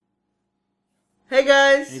Hey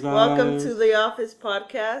guys, Hey guys. Welcome to the Office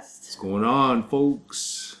Podcast. What's going on,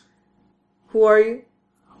 folks? Who are you?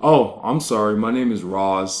 Oh, I'm sorry. My name is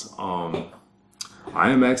Roz. I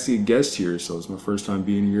am actually a guest here, so it's my first time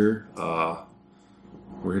being here.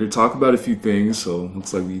 We're here to talk about a few things. So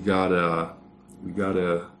looks like we got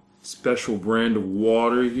a special brand of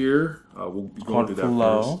water here. We'll be going through that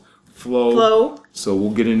Flow. first. Flow. Flo. So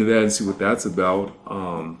we'll get into that and see what that's about.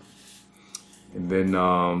 And then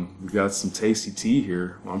we got some tasty tea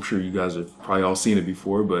here. I'm sure you guys have probably all seen it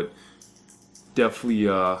before, but definitely,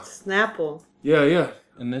 Snapple. yeah.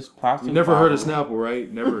 In this plastic You never heard of bottle. Snapple, right?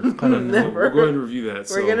 Never. Never. We'll go ahead and review that.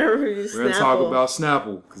 We're gonna review Snapple. We're gonna talk about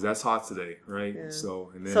Snapple because that's hot today, right? Yeah.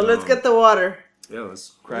 So, and then, So let's get the water. Yeah,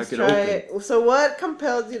 let's crack Let's it try open. it. So what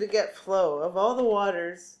compelled you to get Flo of all the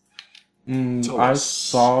waters? Tell I us.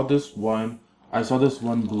 saw this one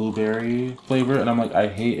blueberry flavor, and I'm like, I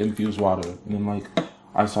hate infused water. And then like,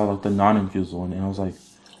 I saw like the non-infused one, and I was like,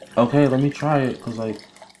 okay, let me try it, cause like,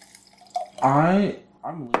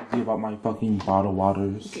 I'm lazy about my fucking bottled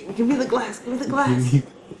waters. Give me the glass. Give me the glass.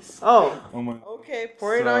 Oh, Oh my. okay.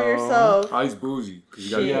 Pour it on So- yourself. Ice bougie. 'Cause you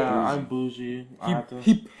gotta Shit. get Yeah, bougie. I'm bougie. I have to-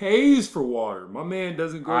 He pays for water. My man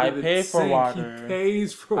doesn't go I to the pay for sink. water. He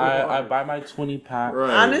pays for water. I buy my 20 pack. Right.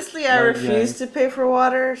 Honestly, I Like, refuse to pay for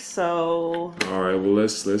water, so All right. Well,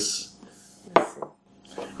 let's. let's see.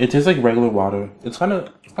 It tastes like regular water. It's kind of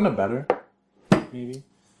better, maybe.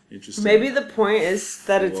 Interesting. Maybe the point is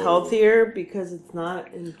that it's Whoa. healthier because it's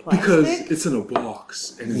not in plastic. because it's in a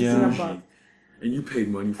box and it's Yeah. bougie, It's in a box. and you paid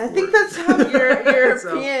money for I it. think that's how That's how-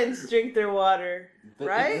 Europeans drink their water,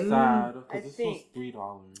 right? It's sad, I because this think. was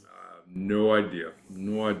 $3. No idea.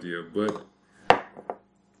 But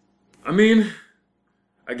I mean,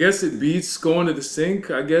 I guess it beats going to the sink.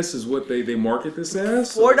 I guess is what they market this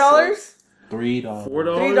as. So $4? $3.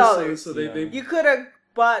 $3. So they You could have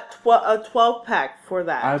bought a 12-pack for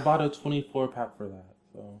that. I bought a 24 pack for that.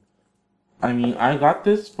 So, I mean, I got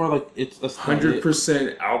this for like it's a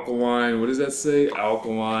 100% alkaline. What does that say?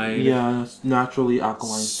 Alkaline. Yeah, it's naturally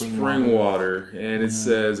alkaline Spring water, and it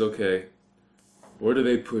says, okay, what are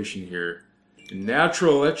they pushing here?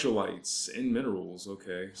 Natural electrolytes and minerals.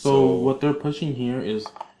 Okay, So what they're pushing here is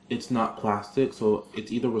it's not plastic, so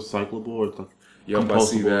it's either recyclable or it's like yep, I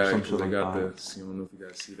see compostable or that some because shit they like got that. this. I don't know if you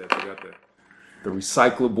guys see that. They got the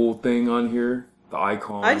recyclable thing on here, the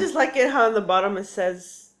icon. I just like it how on the bottom it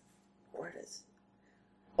says, where it is?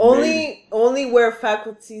 Only where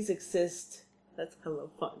faculties exist. That's hella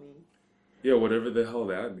funny. yeah, whatever the hell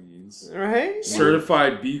that means. Right?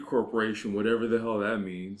 Certified B Corporation, whatever the hell that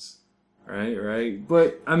means. Right.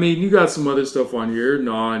 But I mean, you got some other stuff on here,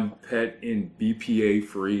 non-pet and BPA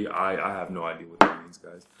free. I have no idea what that means,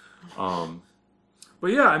 guys. But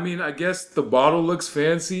yeah, I mean, I guess the bottle looks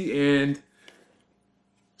fancy and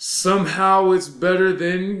somehow it's better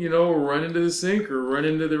than, running to the sink or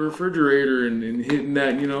running to the refrigerator and hitting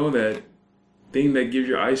that, that thing that gives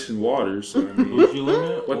you ice and water. So I mean, Bougie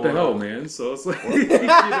limit, what or- the hell, man? So it's like,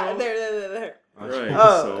 There. right.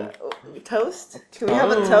 Oh, toast? Can we have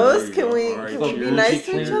a Oh, toast? there you Can go. we All right, can we be cheers. nice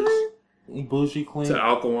to each Cheers. other? Bougie clean. to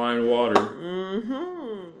alkaline water.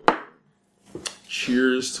 Mm-hmm.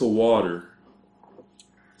 Cheers to water.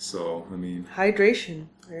 So, I mean, Hydration,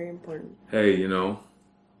 very important. hey,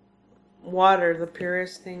 Water, the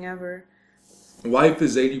purest thing ever. life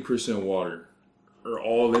is 80% water. Or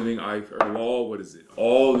all living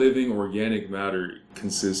all living organic matter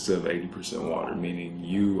consists of 80% water, meaning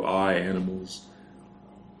you, I, animals,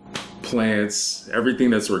 plants,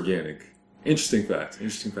 everything that's organic. Interesting fact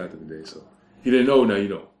of the day. So, if you didn't know, now you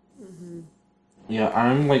know. Yeah,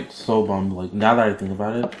 I'm like so bummed. Like now that I think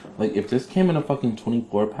about it, like if this came in a fucking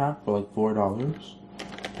 24 pack for like $4,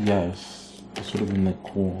 yes, this would have been like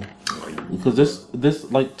cool. Because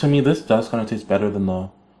this like to me this does kind of taste better than the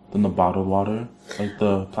bottled water, like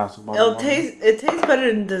the plastic bottled water. It tastes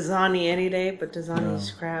better than Dasani any day, but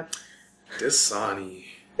Dasani's crap. Dasani.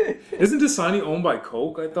 Isn't Dasani owned by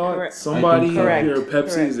Coke, I thought? Correct. Somebody I think so. or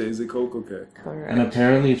Pepsi, Correct. is it Coke? Okay. Correct. And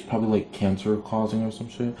apparently it's probably like cancer causing or some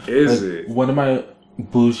shit. Is Like, it? One of my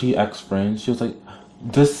bougie ex-friends, she was like,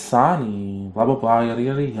 Dasani, blah blah blah, yada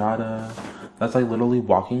yada yada. That's like literally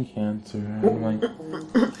walking cancer. I'm like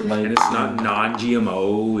And it's not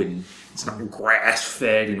non-GMO and it's not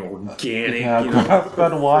grass-fed and organic. yeah, you know.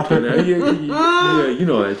 grass-fed water. Yeah, you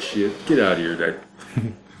know that shit. Get out of here. That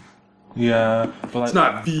Yeah, but like it's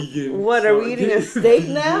not vegan. What, are we eating a steak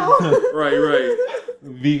now? Right.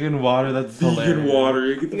 vegan water. That's Vegan hilarious.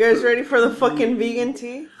 water. Get the You guys ready for the fucking vegan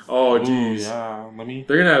tea? Oh, Ooh, jeez. yeah. Let me.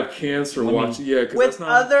 They're gonna have cancer Let me- watching. Yeah, because With that's not.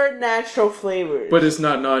 other natural flavors. But it's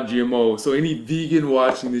not non-GMO. So any vegan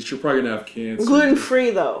watching this, you're probably gonna have cancer. gluten free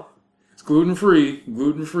though. It's gluten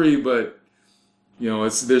free, but you know,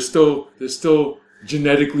 there's still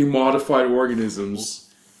genetically modified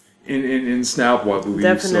organisms in Snapple, I believe.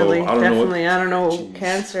 Definitely, so I don't definitely. know. I don't know Jeez.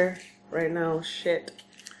 cancer right now. Shit.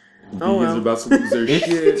 Vegans Oh well. are about to lose their It's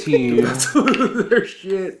shit. tea. They're about to lose their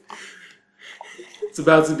shit. It's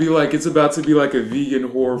about to be like a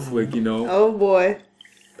vegan horror flick, you know. Oh boy.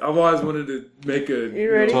 I've always wanted to make a.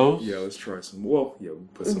 You ready? Toast? Yeah, let's try some. Well, yeah, we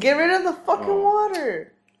put some. Get rid of the fucking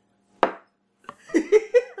water.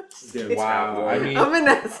 Damn, Wow, I mean, I'm an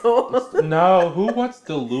asshole. no, who wants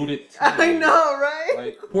diluted tea? I know, right?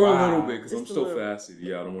 Like, pour wow. a little bit because I'm Just a still little. fasted.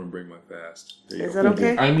 Yeah, I don't want to break my fast. There you Is go. that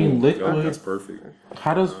okay? I mean, Yep, liquid. that's perfect.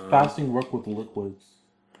 How does fasting work with liquids?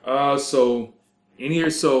 So in here,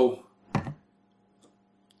 a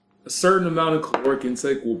certain amount of caloric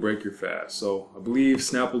intake will break your fast. So I believe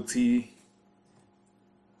Snapple tea.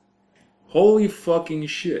 Holy fucking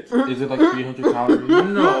shit! Is it like 300 calories?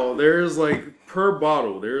 No, there's like per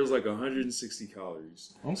bottle, there's like 160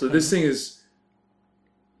 calories. So Okay. this thing is.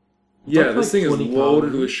 Yeah, That's this like thing is 20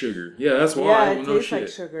 loaded calories. with sugar. Yeah, that's why. Yeah, it Well, no tastes shit. like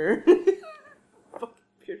sugar. Fucking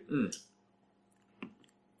pure.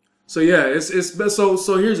 So yeah, it's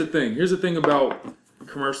so here's the thing. Here's the thing about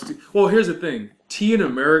commercial tea. Well, here's the thing. Tea in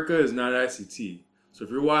America is not actually tea. So if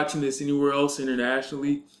you're watching this anywhere else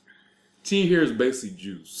internationally, tea here is basically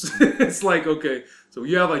juice. It's like, okay, so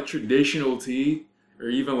you have like traditional tea or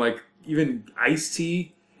even iced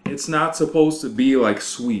tea. It's not supposed to be like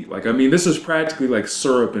sweet. Like, I mean, this is practically like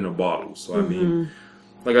syrup in a bottle. So I mean,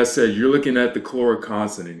 like I said, you're looking at the caloric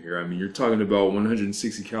content in here. I mean, you're talking about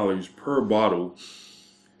 160 calories per bottle.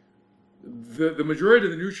 The majority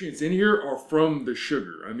of the nutrients in here are from the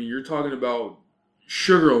sugar. I mean, you're talking about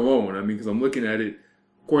sugar alone. I mean, because I'm looking at it,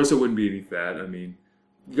 of course, there wouldn't be any fat. I mean,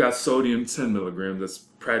 you got sodium, 10 milligrams. That's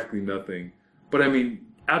practically nothing. But I mean,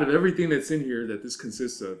 out of everything that's in here that this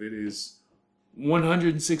consists of, it is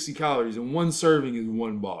 160 calories, and one serving is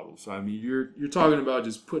one bottle. So I mean, you're talking about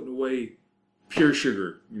just putting away pure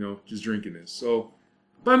sugar, you know, just drinking this. So,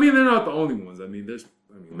 but I mean, they're not the only ones. I mean,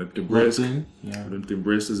 Lipton Brisk. Lipton, yeah. Lipton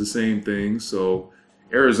Brisk is the same thing. So,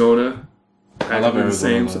 Arizona. I love practically the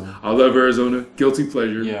same. Arizona. I love Arizona. Guilty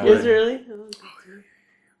pleasure. Yeah. But, Is it really?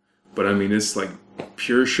 but I mean, it's like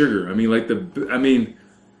pure sugar. I mean,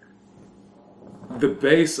 the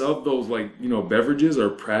base of those, like, you know, beverages are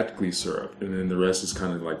practically syrup, and then the rest is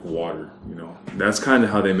kind of like water, you know. That's kind of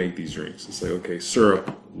how they make these drinks. It's like, okay,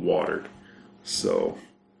 syrup, water. So,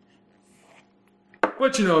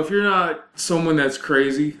 but you know, if you're not someone that's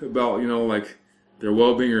crazy about, you know, like their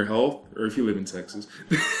well-being or health, or if you live in Texas,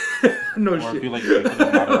 no Or shit. if you like drinking in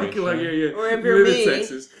moderation. yeah. Or if you you're live me. in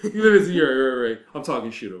Texas, you live in right. I'm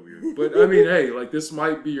talking shit over here, but I mean, hey, like this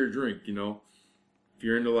might be your drink, you know. If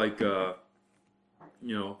you're into like,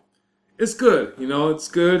 you know, it's good. You know, it's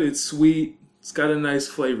good. It's sweet. It's got a nice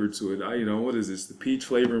flavor to it. You know, what is this? The peach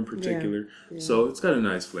flavor in particular. Yeah. So it's got a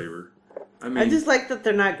nice flavor. I mean, I just like that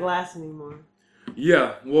they're not glass anymore.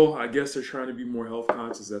 yeah. Well, I guess they're trying to be more health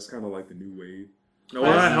conscious. That's kind of like the new wave. No,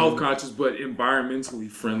 well, not health conscious, but environmentally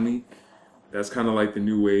friendly. That's kind of like the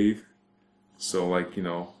new wave. So, like, you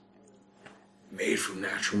know, made from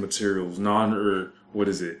natural materials, recyclable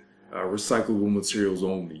materials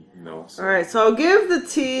only, you know. So. All right, so I'll give the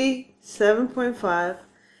tea 7.5,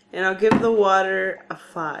 and I'll give the water a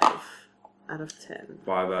 5 out of 10.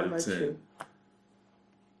 5 out How of about 10. you?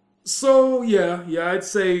 So yeah, I'd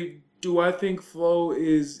say. Do I think Flow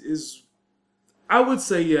is? I would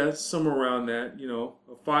say yes, somewhere around that. You know,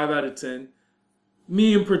 a 5 out of 10.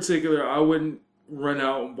 Me in particular, I wouldn't run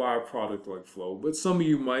out and buy a product like Flow, but some of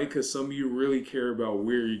you might, because some of you really care about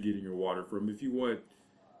where you're getting your water from. If you want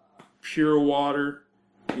pure water,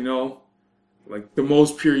 you know, like the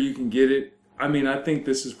most pure you can get it. I mean, I think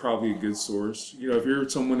this is probably a good source. You know, if you're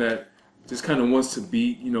someone that just kind of wants to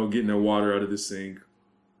beat, you know, getting their water out of the sink,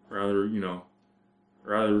 rather, you know,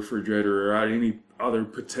 or out of the refrigerator, or out of any other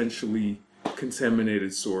potentially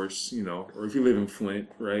contaminated source, you know, or if you live in Flint,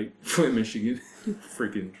 right? Flint, Michigan,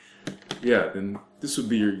 freaking, yeah, then this would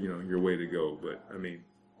be your way to go. But I mean,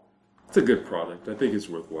 it's a good product. I think it's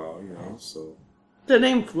worthwhile, you know, so. The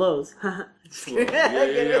name flows. Flow.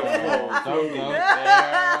 Yeah, Flow. Don't go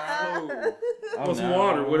there. Flow. Oh, Plus no.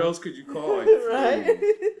 water. What else could you call it? Right?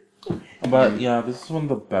 But yeah, this is one of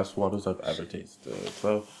the best waters I've ever tasted.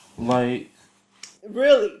 So, like,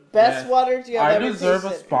 Really? Best Yeah. waters you have I ever deserve a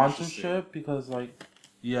tasted? sponsorship because, like,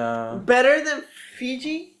 yeah, Better than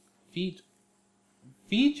Fiji?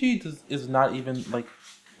 Fiji is not even like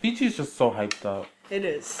Fiji is just so hyped up. It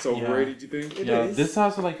is. So Yeah. overrated, you think? It Yeah, is. this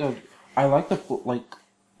has like I like the like.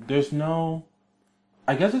 There's no.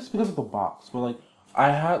 I guess it's because of the box, but like I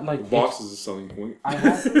had like Box is a selling point. I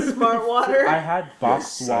had Smart water. I had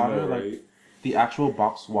boxed Yes, I water, know, like right? the actual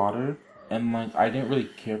boxed water, and like I didn't really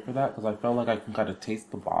care for that because I felt like I can kind of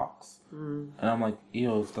taste the box, and I'm like,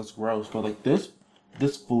 ew, that's gross. But like this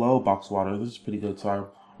Flow boxed water, this is pretty good. So I'm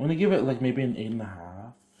gonna give it like maybe an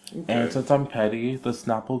 8.5. And since I'm petty, the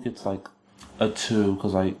Snapple gets like a 2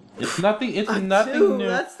 because like it's nothing. It's nothing 2? new.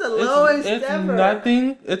 That's the lowest it's ever.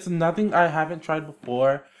 nothing. It's nothing I haven't tried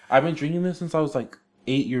before. I've been drinking this since I was like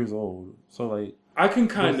 8 years old. So like. I can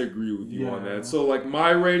kind of agree with you on Yeah. that. So, like, my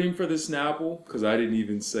rating for the Snapple, because I didn't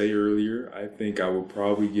even say earlier, I think I would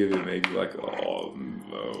probably give it maybe like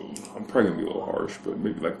I'm probably going to be a little harsh, but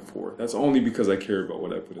maybe like a 4. That's only because I care about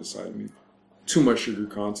what I put inside of me. Too much sugar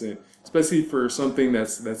content, especially for something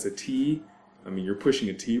that's a tea. I mean, you're pushing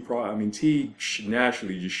a tea product. I mean, tea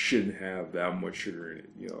naturally just shouldn't have that much sugar in it,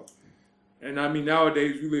 you know. And I mean,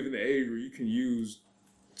 nowadays we live in the age where you can use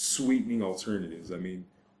sweetening alternatives. I mean,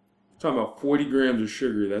 talking about 40 grams of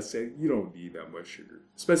sugar, that's it. You don't need that much sugar,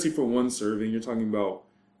 especially for one serving. You're talking about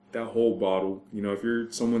that whole bottle. You know, if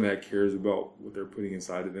you're someone that cares about what they're putting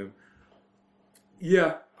inside of them,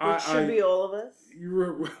 yeah, It should be all of us.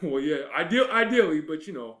 well, yeah, ideally, but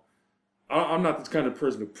you know, I'm not the kind of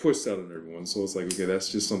person to push that on everyone. So it's like, okay, that's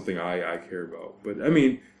just something I care about. But I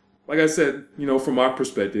mean, like I said, you know, from my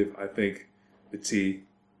perspective, I think the tea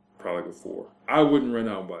probably like a 4. I wouldn't run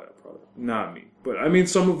out and buy that product. Not me. But I mean,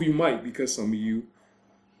 some of you might, because some of you,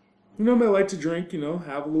 you know, might like to drink, you know,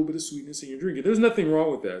 have a little bit of sweetness in your drink. There's nothing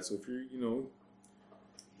wrong with that. So if you're, you know,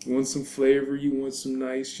 you want some flavor, you want some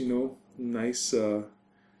nice, you know, nice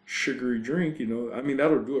sugary drink, you know, I mean,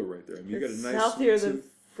 that'll do it right there. I mean, you got a It's nice healthier sweet than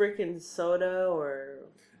tooth. freaking soda or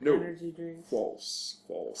No. energy drinks. False.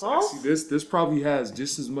 False? See, this probably has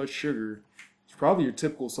just as much sugar. It's probably your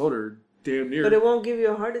typical soda, damn near. But it won't give you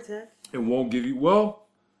a heart attack. It won't give you, well,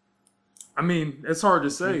 I mean, it's hard to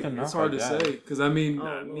say. You cannot It's hard to like that. say because I mean,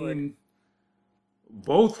 Lord.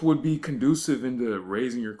 both would be conducive into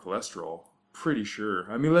raising your cholesterol. Pretty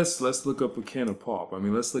sure. I mean, let's look up a can of pop. I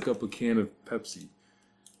mean, let's look up a can of Pepsi.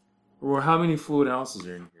 Or how many fluid ounces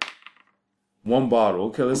are in here? One bottle.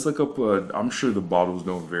 Okay, let's look up. I'm sure the bottles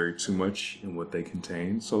don't vary too much in what they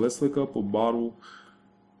contain. So let's look up a bottle.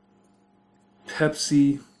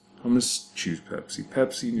 Pepsi. I'm gonna choose Pepsi.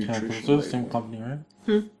 Pepsi Yeah, Nutrition. they're the same Label. company,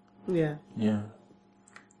 right? Yeah. Yeah.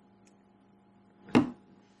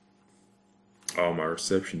 Oh, my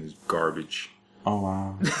reception is garbage. Oh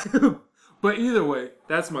wow. But either way,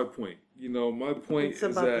 that's my point. You know, my point It's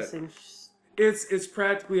is about the that same. it's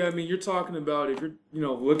practically. I mean, you're talking about if you're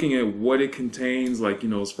looking at what it contains, like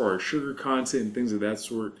as far as sugar content and things of that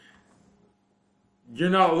sort. You're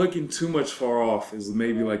not looking too much far off as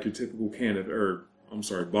maybe like your typical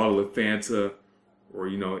bottle of Fanta, or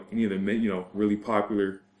any of the really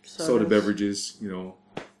popular soda Sodas. beverages.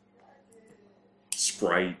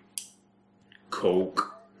 Sprite,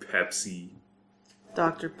 Coke, Pepsi,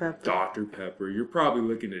 Dr. Pepper. Dr. Pepper, you're probably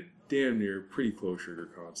looking at damn near pretty close sugar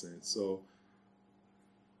content. So,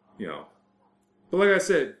 but like I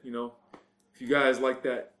said, if you guys like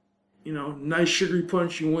that, nice sugary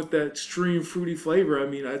punch, you want that extreme fruity flavor, I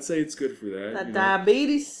mean, I'd say it's good for that. That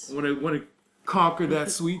diabetes. Want to conquer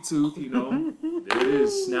that sweet tooth, there it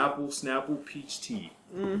is, Snapple peach tea.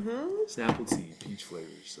 Mm-hmm. Snapple tea, peach flavor,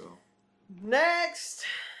 so. Next.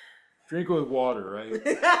 Drink with water, right?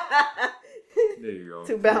 There you go.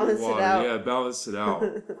 To balance it out. Yeah, balance it out.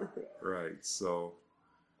 Right, so.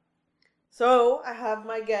 So, I have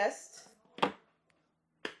my guest.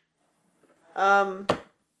 And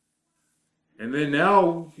then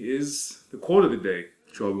now is the quote of the day,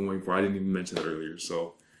 which I've been waiting for. I didn't even mention that earlier.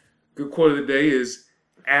 So, good quote of the day is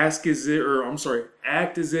act as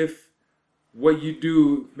if what you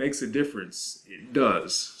do makes a difference. It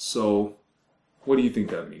does. So, what do you think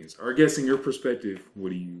that means? Or I guess in your perspective, what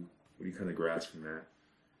do you kind of grasp from that?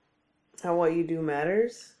 How what you do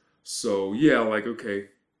matters. So, yeah, like, okay,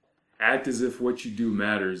 act as if what you do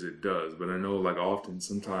matters, it does. But I know, like, often,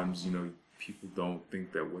 sometimes, people don't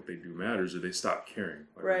think that what they do matters, or they stop caring.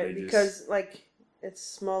 Like, Right, because, it's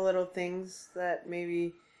small little things that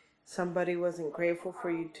maybe somebody wasn't grateful for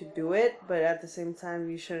you to do it, but at the same time,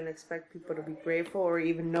 you shouldn't expect people to be grateful or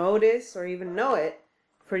even notice or even know it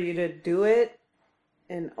for you to do it.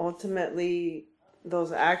 And ultimately,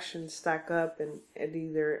 those actions stack up, and it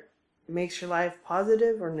either makes your life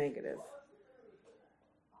positive or negative.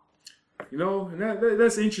 And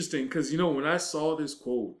that's interesting because, when I saw this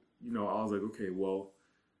quote, I was like, okay, well,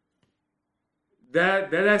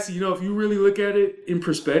 that actually, if you really look at it in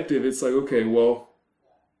perspective, it's like, okay, well,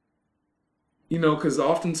 because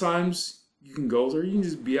oftentimes you can go or you can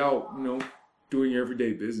just be out, doing your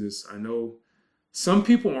everyday business. I know some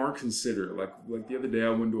people aren't considerate. Like the other day, I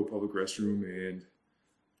went to a public restroom and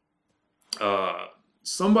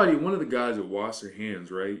one of the guys that washed their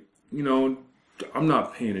hands, right? I'm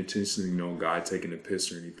not paying attention to guy taking a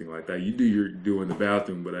piss or anything like that. You do your do in the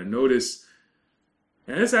bathroom, but I noticed,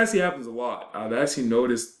 and this actually happens a lot. I've actually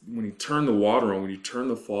noticed when he turned the water on, when he turned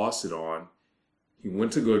the faucet on, he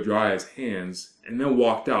went to go dry his hands and then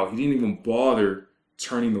walked out. He didn't even bother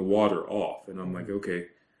turning the water off. And I'm like, okay,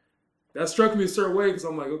 that struck me a certain way because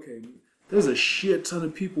I'm like, okay, there's a shit ton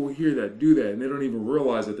of people here that do that, and they don't even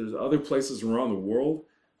realize that there's other places around the world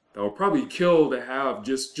that will probably kill to have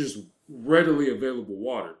just readily available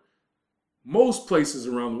water. Most places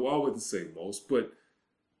around the world, I wouldn't say most, but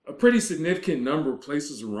a pretty significant number of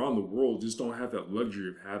places around the world just don't have that luxury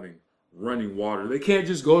of having running water. They can't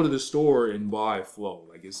just go to the store and buy Flow.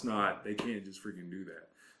 Like, it's not, they can't just freaking do that.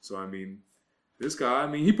 So, I mean, this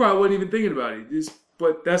guy, he probably wasn't even thinking about it.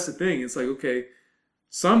 But that's the thing. It's like, okay,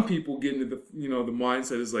 some people get into the, the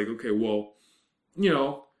mindset is like, okay, well,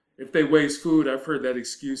 if they waste food, I've heard that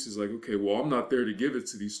excuse is like, okay, well, I'm not there to give it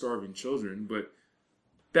to these starving children. But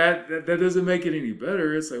that doesn't make it any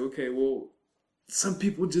better. It's like, okay, well, some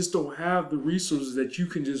people just don't have the resources that you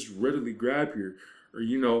can just readily grab here. Or,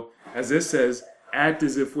 as it says, act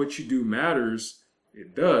as if what you do matters.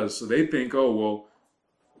 It does. So they think, oh, well,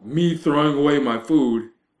 me throwing away my food,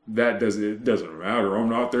 it doesn't matter. I'm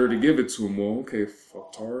not there to give it to them. Well, okay,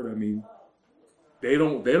 fucktard. They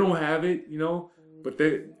don't have it, but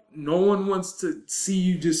no one wants to see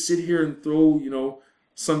you just sit here and throw,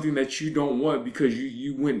 something that you don't want because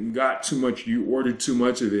you went and got too much, you ordered too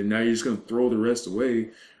much of it, and now you're just going to throw the rest away.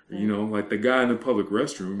 Or, like the guy in the public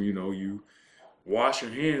restroom, you wash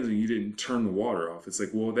your hands and you didn't turn the water off. It's like,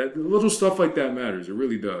 well, that little stuff like that matters. It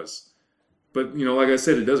really does. But, like I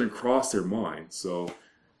said, it doesn't cross their mind. So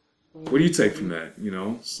what do you take from that,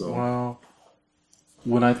 So Well,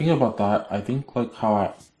 when I think about that, I think like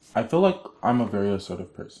how I feel like I'm a very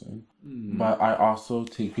assertive person, but I also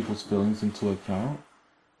take people's feelings into account.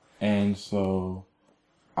 And so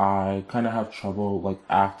I kind of have trouble like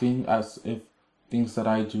acting as if things that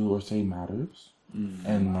I do or say matters.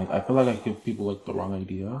 And like I feel like I give people like the wrong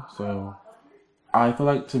idea. So I feel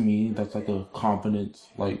like to me that's like a confidence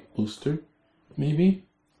like booster, maybe.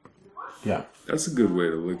 Yeah. That's a good way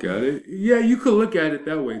to look at it. Yeah, you could look at it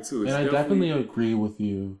that way too. And I definitely agree with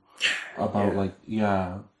you about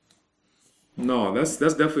No, that's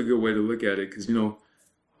definitely a good way to look at it because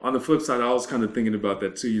on the flip side, I was kind of thinking about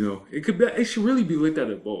that too. It should really be looked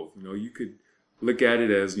at both. You could look at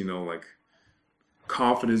it as like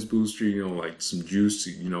confidence booster. Like some juice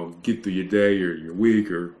to get through your day or your week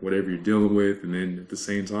or whatever you're dealing with, and then at the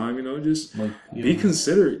same time, just be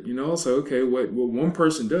considerate. So okay, what one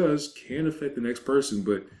person does can affect the next person,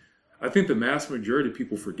 but I think the mass majority of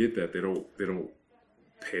people forget that they don't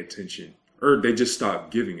pay attention. Or they just stop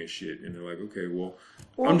giving a shit, and they're like, okay, well,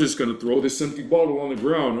 I'm just gonna throw this empty bottle on the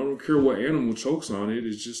ground. I don't care what animal chokes on it.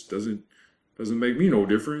 It just doesn't make me no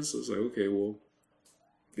difference. It's like, okay, well,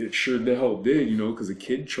 it sure the hell did, because a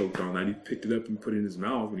kid choked on that. He picked it up and put it in his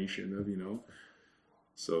mouth, and he shouldn't have,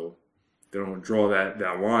 So they don't draw that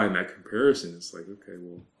line, that comparison. It's like, okay,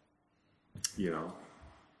 well,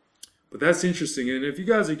 But that's interesting. And if you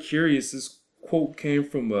guys are curious, this quote came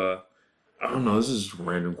from I don't know, this is just a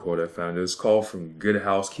random quote I found. It's called from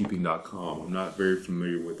goodhousekeeping.com. I'm not very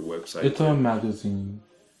familiar with the website. It's a magazine.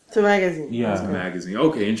 It's a magazine. Yeah. It's a magazine.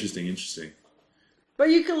 Okay, interesting. But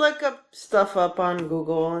you can look up stuff up on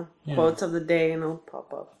Google, quotes of the day, and it'll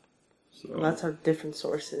pop up. So lots of different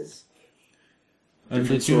sources. And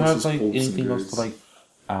did you have like anything else to like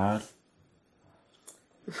add?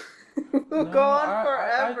 We'll go on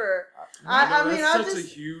forever.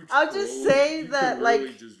 I'll just say that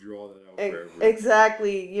like just draw that out forever.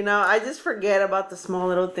 Exactly. I just forget about the small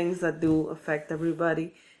little things that do affect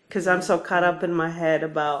everybody because I'm so caught up in my head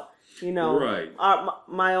about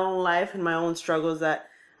my own life and my own struggles that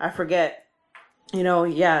I forget. We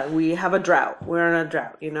have a drought. We're in a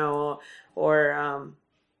drought. Or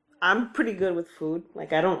I'm pretty good with food.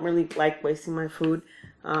 Like I don't really like wasting my food.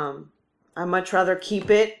 I much rather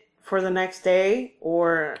keep it for the next day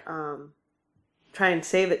or try and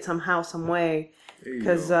save it somehow, some way,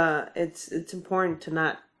 because it's important to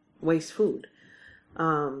not waste food.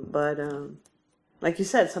 But like you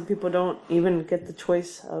said, some people don't even get the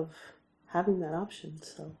choice of having that option.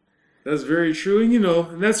 So that's very true,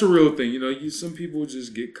 and that's a real thing. Some people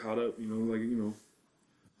just get caught up.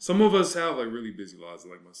 Some of us have like really busy lives,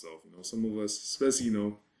 like myself. Some of us, especially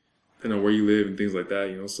depending on where you live and things like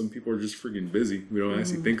that, some people are just freaking busy. We don't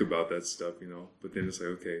actually think about that stuff, But then it's like,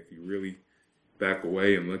 okay, if you really back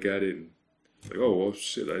away and look at it and It's like, oh well,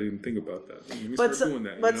 shit, I didn't think about that. Let me But start doing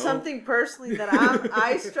that. but you know? something personally that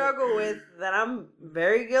I struggle with, that I'm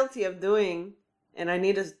very guilty of doing, and I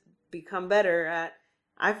need to become better at.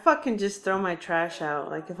 I fucking just throw my trash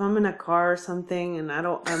out. Like if I'm in a car or something, and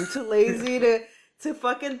I'm too lazy to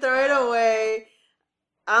fucking throw it away.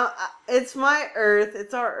 It's my earth.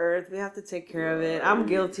 It's our earth. We have to take care of it. I'm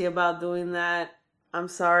guilty about doing that. I'm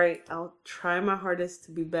sorry. I'll try my hardest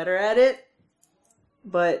to be better at it.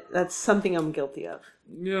 But that's something I'm guilty of.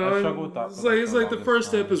 Yeah, I struggle with that it's like the longest first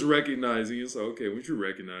step time. is recognizing. It's like, okay, once you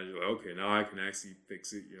recognize, you're like, okay, now I can actually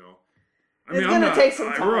fix it. I It's gonna take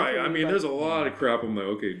some time Right. for I me, mean, but- there's a lot of crap. I'm like,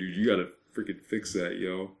 okay, dude, you gotta freaking fix that,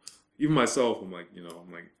 Even myself, I'm like,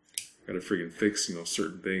 gotta freaking fix,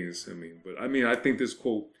 certain things. I think this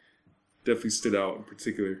quote definitely stood out in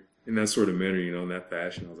particular in that sort of manner, in that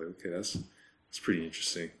fashion. I was like, okay, that's pretty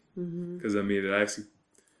interesting. Because, it actually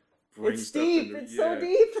brings It's stuff deep. into, It's so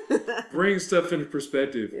deep. bring stuff into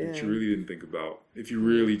perspective that Yeah. you really didn't think about. If you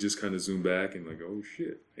really just kind of zoom back and like, oh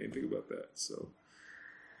shit, I didn't think about that. So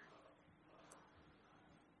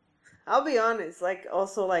I'll be honest,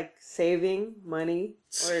 also saving money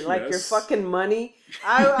or your Yes. fucking money.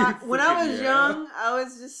 When I was Yeah. young, I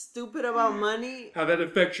was just stupid about money. how that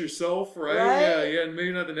affects yourself, right? Right? Yeah, and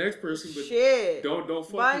maybe not the next person, but Shit. don't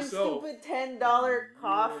fuck Buying yourself. stupid $10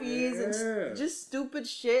 coffees Yeah. and just stupid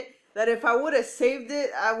shit that if I would have saved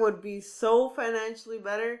it, I would be so financially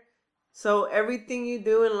better. So everything you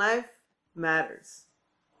do in life matters.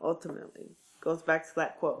 Ultimately. Goes back to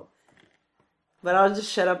that quote. But I'll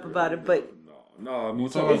just shut up about it. But No, I mean,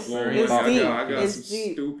 It's talking deep. blowing It's money, deep. I got It's some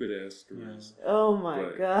deep. stupid ass stories. oh my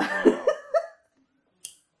But, god.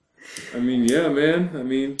 Yeah, man.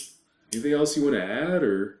 Anything else you want to add,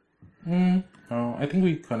 or No, I think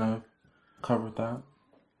we kind of covered that.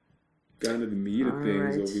 got into the meat of All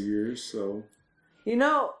things right. over here? So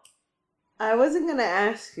I wasn't going to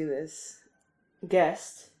ask you this,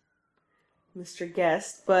 Mr.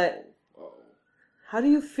 Guest, but how do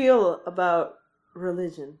you feel about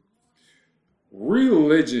religion?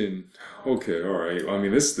 Religion. Okay, all right.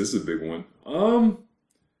 This is a big one.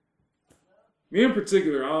 Me in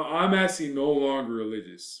particular, I'm actually no longer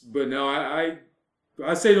religious. But now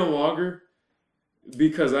I say no longer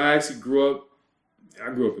because I actually grew up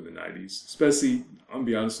in the 90s. Especially, I'm gonna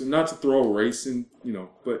be honest, not to throw race in,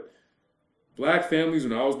 but black families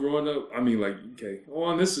when I was growing up,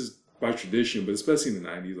 and this is by tradition, but especially in the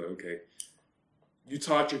 90s, you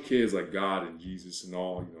taught your kids God and Jesus and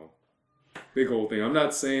all, big whole thing. I'm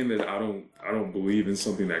not saying that I don't believe in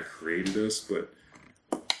something that created us, but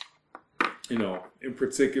in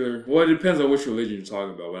particular, well, it depends on which religion you're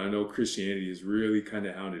talking about. But I know Christianity is really kind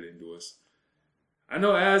of hounded into us. I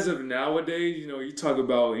know as of nowadays, you talk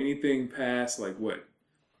about anything past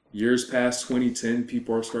years past 2010,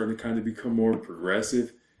 people are starting to kind of become more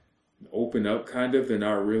progressive, and open up kind of. They're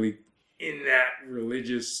not really in that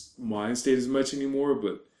religious mind state as much anymore,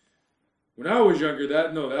 but when I was younger,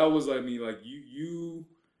 that was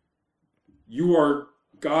you are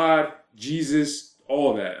God, Jesus,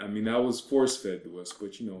 all that. That was force fed to us.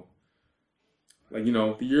 But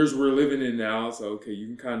the years we're living in now, it's okay, you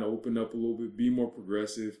can kind of open up a little bit, be more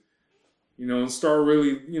progressive, and start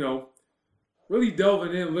really, really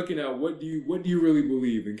delving in, looking at what do you really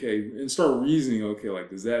believe, okay, and start reasoning, okay,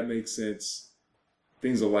 does that make sense?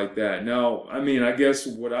 Things are like that. Now, I guess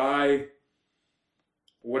what I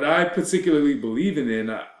particularly believe in,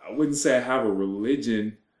 I wouldn't say I have a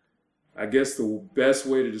religion. I guess the best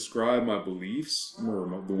way to describe my beliefs,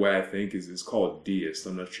 or the way I think, is called deist.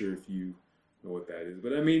 I'm not sure if you know what that is,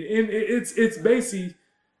 but it's basically,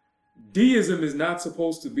 deism is not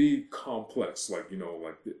supposed to be complex.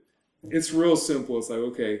 It's real simple. It's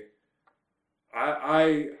okay,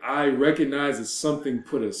 I recognize that something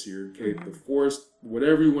put us here. Okay, the force,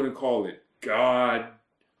 whatever you want to call it, God,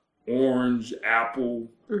 orange, apple,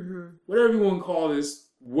 whatever you want to call this,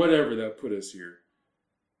 whatever that put us here.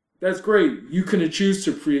 That's great. You can choose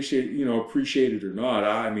to appreciate it or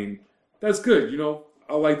not. That's good.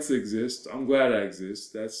 I like to exist. I'm glad I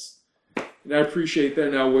exist. And I appreciate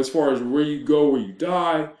that. Now, as far as where you go, where you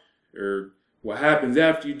die, or what happens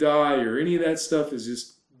after you die, or any of that stuff is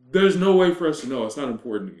just, there's no way for us to know. It's not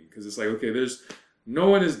important to me because it's okay, no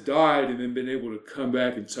one has died and then been able to come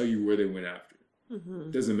back and tell you where they went after.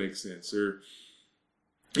 It doesn't make sense. Or,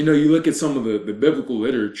 you look at some of the biblical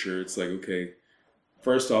literature, it's okay,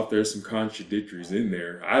 first off, there's some contradictories in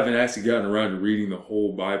there. I haven't actually gotten around to reading the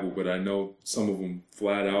whole Bible, but I know some of them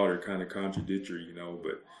flat out are kind of contradictory,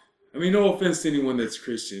 But, no offense to anyone that's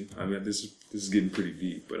Christian. This is getting pretty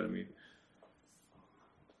deep, but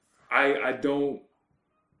I don't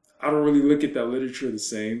really look at that literature the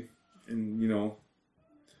same. and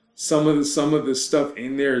some of the stuff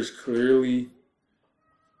in there is clearly,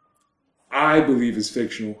 I believe, is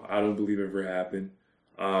fictional. I don't believe it ever happened.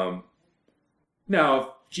 Now,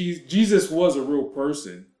 if Jesus was a real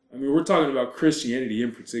person, I mean, we're talking about Christianity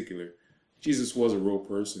in particular. Jesus was a real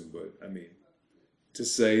person, but I mean, to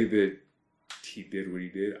say that he did what he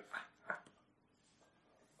did,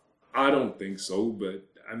 I don't think so. But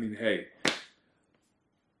I mean, hey,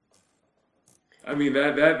 I mean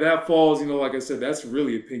that falls, like I said, that's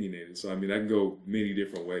really opinionated. So I mean, that can go many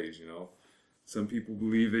different ways. Some people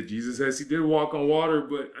believe that Jesus he did walk on water,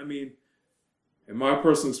 but I mean, in my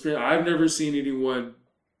personal experience, I've never seen anyone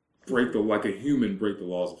like a human break the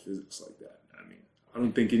laws of physics like that. I mean, I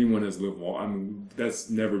don't think anyone has lived long. I mean, that's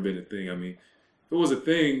never been a thing. I mean, if it was a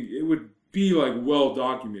thing, it would be like well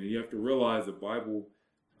documented. You have to realize the Bible,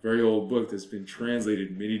 very old book that's been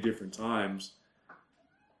translated many different times.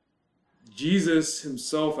 Jesus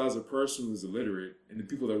himself as a person was illiterate, and the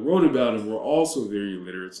people that wrote about him were also very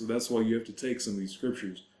illiterate. So that's why you have to take some of these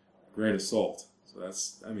scriptures with a grain of salt. So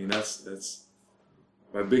that's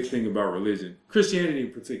my big thing about religion, Christianity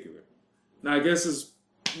in particular. Now, I guess is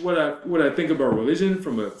what I think about religion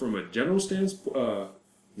from a general stance. The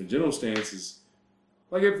general stance is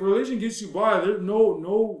like, if religion gets you by, there's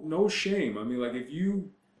no shame. I mean, like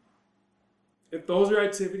if those are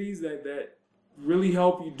activities that really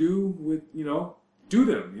help you do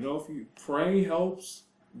them. If you praying helps,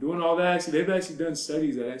 doing all that. Actually, they've actually done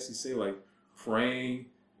studies that actually say like praying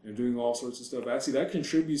and doing all sorts of stuff. Actually, that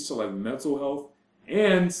contributes to like mental health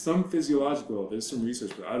and some physiological health. There's some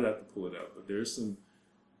research, but I'd have to pull it up. But there's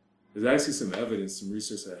actually some evidence, some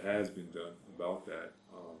research that has been done about that.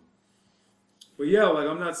 But yeah, like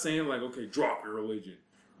I'm not saying like, okay, drop your religion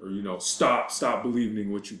or stop believing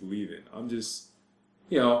in what you believe in. I'm just,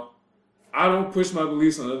 I don't push my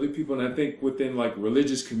beliefs on other people, and I think within like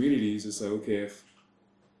religious communities, it's like, okay, if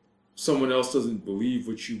someone else doesn't believe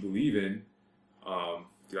what you believe in,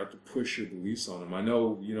 you have to push your beliefs on them. I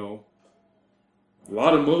know, a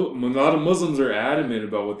lot of Muslims are adamant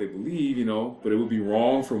about what they believe, but it would be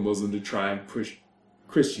wrong for a Muslim to try and push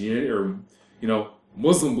Christianity or,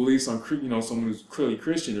 Muslim beliefs on, someone who's clearly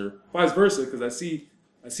Christian, or vice versa, because I see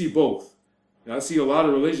both. I see a lot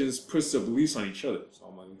of religions push their beliefs on each other. So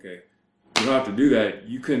I'm like, okay, you don't have to do that.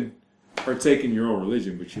 You can partake in your own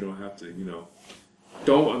religion, but you don't have to,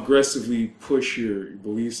 don't aggressively push your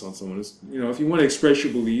beliefs on someone else. If you want to express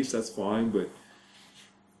your beliefs, that's fine, but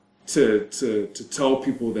to tell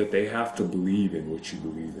people that they have to believe in what you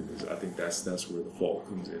believe in I think that's where the fault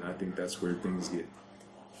comes in. I think that's where things get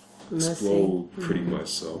explode pretty much.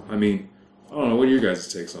 So I mean, I don't know, what are your guys'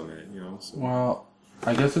 takes on that? So. Well,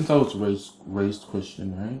 I guess since I was raised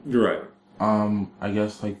Christian, right? You're right. I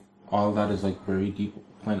guess like all of that is like very deep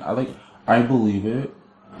planned. I believe it,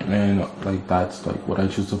 and like that's like what I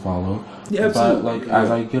choose to follow. Yeah, absolutely. But like as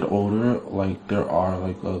I get older, like there are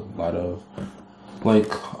like a lot of like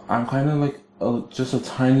I'm kind of like just a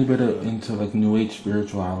tiny bit into like New Age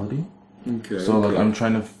spirituality. Okay. So like I'm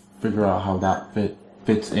trying to figure out how that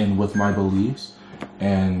fits in with my beliefs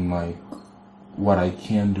and like what I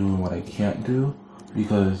can do and what I can't do,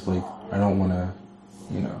 because like I don't want to,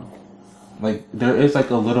 like there is like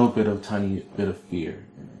a little bit of tiny bit of fear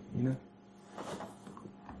in it,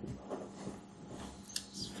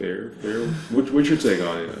 It's fair. What's your take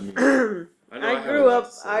on it? I mean, I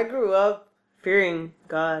grew up fearing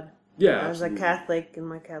God. Yeah, I was absolutely. a Catholic in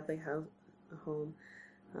my Catholic home.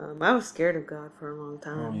 I was scared of God for a long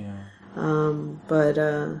time. Oh yeah. But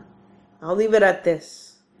I'll leave it at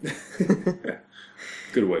this.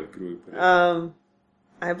 Good way to put it.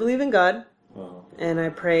 I believe in God, and I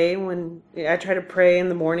pray I try to pray in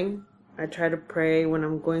the morning. I try to pray when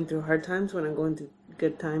I'm going through hard times, when I'm going through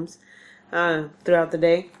good times, throughout the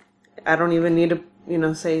day. I don't even need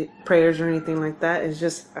to, say prayers or anything like that. It's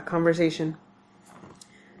just a conversation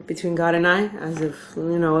between God and I, as if, it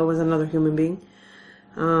was another human being.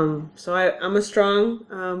 So I'm a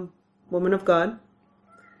strong woman of God.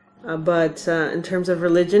 But in terms of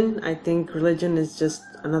religion, I think religion is just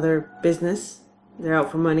another business. They're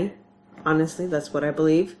out for money. Honestly, that's what I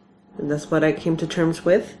believe. And that's what I came to terms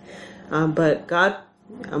with. But God,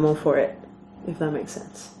 I'm all for it, if that makes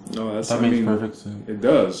sense. No, that makes perfect sense. It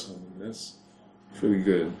does. I mean, that's really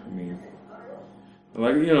good. I mean,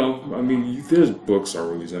 like, there's books on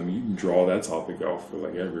religion. I mean, you can draw that topic out for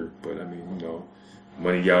like ever. But I mean,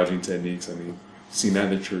 money gouging techniques. I mean, seen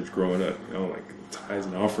that in the church growing up. Like tithes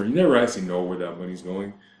and offering. You never actually know where that money's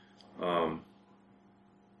going.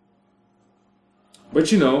 But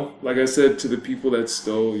like I said, to the people that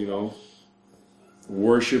still,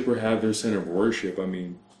 worship or have their center of worship, I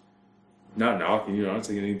mean, not knocking you, not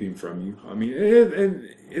taking anything from you. I mean, and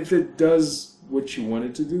if it does what you want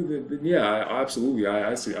it to do, then yeah, absolutely.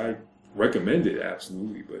 I recommend it,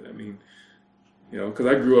 absolutely. But I mean, because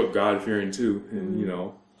I grew up God fearing too, and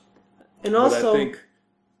And also, but I think.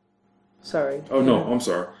 Sorry. Oh no, I'm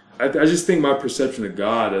sorry. I just think my perception of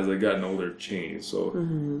God as I gotten older changed. So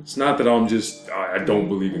it's not that I don't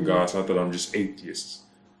believe in God. It's not that I'm just atheist.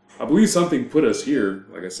 I believe something put us here,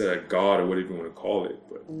 like I said, a God or whatever you want to call it.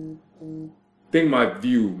 But I think my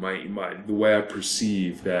view, the way I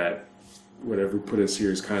perceive that whatever put us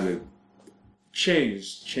here is kind of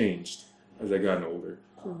changed as I gotten older.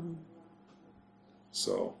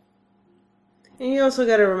 So. And you also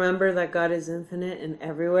got to remember that God is infinite and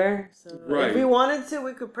everywhere. So if we wanted to,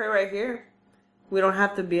 we could pray right here. We don't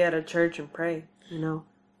have to be at a church and pray,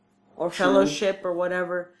 or fellowship or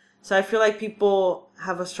whatever. So I feel like people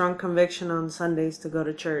have a strong conviction on Sundays to go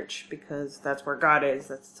to church because that's where God is.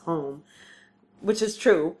 That's his home, which is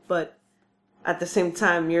true. But at the same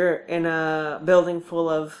time, you're in a building full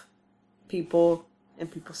of people and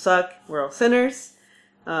people suck. We're all sinners.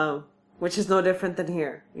 Which is no different than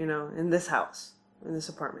here, in this house, in this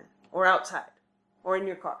apartment, or outside, or in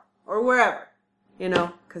your car, or wherever,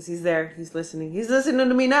 because he's there, he's listening. He's listening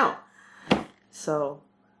to me now. So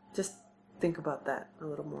just think about that a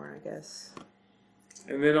little more, I guess.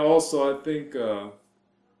 And then also, I think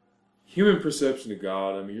human perception of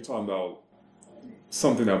God, I mean, you're talking about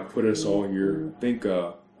something that put us all here.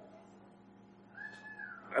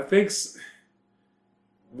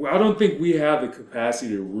 I don't think we have the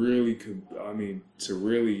capacity to really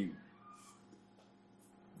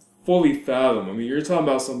fully fathom. I mean, you're talking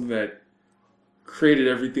about something that created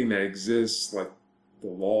everything that exists, like the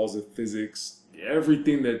laws of physics,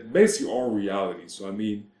 everything that basically all reality. So, I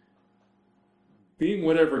mean, being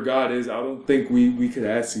whatever God is, I don't think we could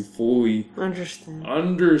actually fully understand.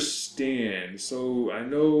 So, I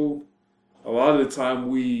know a lot of the time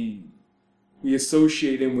we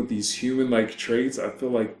associate him with these human-like traits. I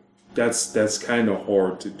feel like that's kind of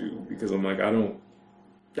hard to do because I'm like,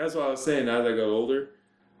 that's what I was saying as I got older.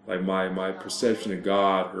 Like my perception of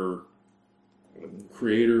God or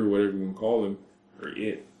creator, whatever you want to call him, or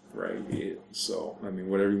it, right? It. So, I mean,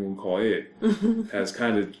 whatever you want to call it, has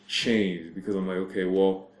kind of changed because I'm like, okay,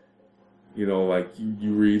 well, like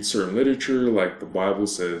you read certain literature, like the Bible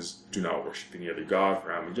says, do not worship any other God,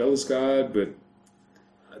 for I'm a jealous God, but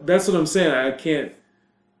that's what I'm saying. I can't.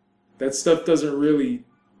 That stuff doesn't really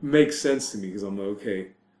make sense to me because I'm like, okay,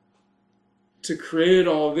 to create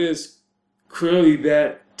all this, clearly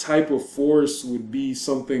that type of force would be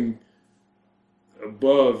something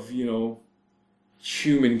above,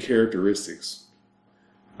 human characteristics.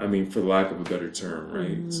 I mean, for lack of a better term,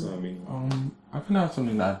 right? So I mean, I can add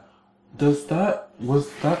something that was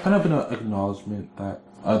that kind of an acknowledgement that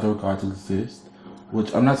other gods exist?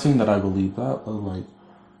 Which I'm not saying that I believe that, but like.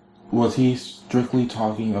 Was he strictly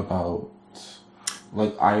talking about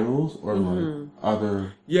like idols or like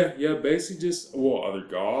other? Yeah, basically just other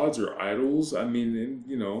gods or idols. I mean,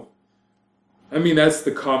 that's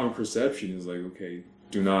the common perception is like, okay,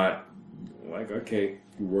 do not you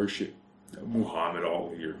worship Muhammad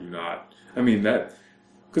all year. Do not. I mean that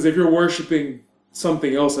because if you're worshiping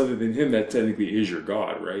something else other than him, that technically is your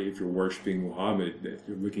god, right? If you're worshiping Muhammad, if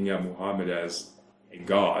you're looking at Muhammad as a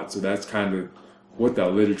god, so that's kind of what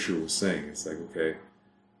that literature was saying. It's like, okay,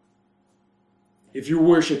 if you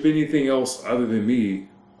worship anything else other than me,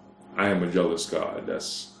 I am a jealous God.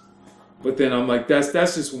 But then I'm like, that's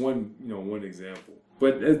just one example.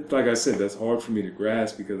 But like I said, that's hard for me to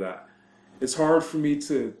grasp because it's hard for me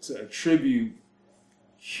to attribute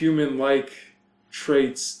human-like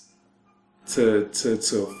traits to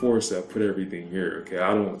a force that put everything here. Okay,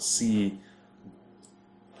 I don't see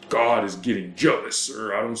God is getting jealous,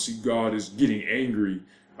 or I don't see God as getting angry.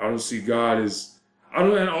 I don't see God as I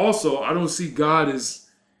don't see God as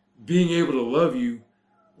being able to love you,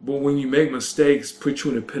 but when you make mistakes, put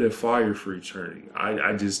you in a pit of fire for eternity. I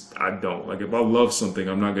don't. Like if I love something,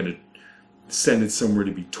 I'm not gonna send it somewhere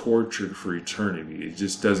to be tortured for eternity. It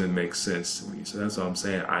just doesn't make sense to me. So that's what I'm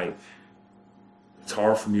saying. It's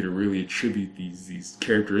hard for me to really attribute these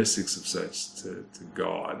characteristics of such to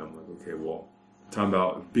God. I'm like, okay, well. Talking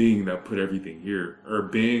about being that put everything here, or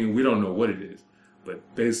being, we don't know what it is, but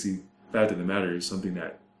basically, fact of the matter is something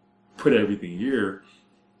that put everything here,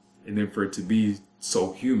 and then for it to be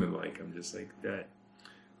so human-like, I'm just like that.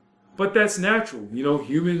 But that's natural,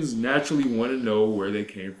 humans naturally want to know where they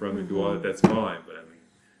came from and do all that. That's fine, but I mean,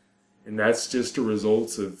 and that's just a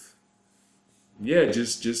result of,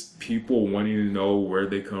 just people wanting to know where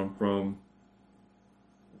they come from,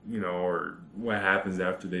 or what happens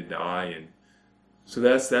after they die, and So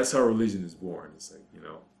that's how religion is born. It's like,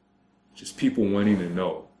 just people wanting to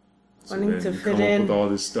know. So Wanting then to you fit come in up with all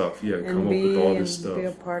this stuff. Yeah, and come up be with all and this stuff. be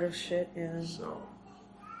a part of shit. Yeah. So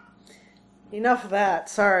Enough of that.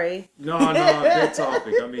 Sorry. no, good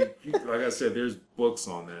topic. I mean, like I said, there's books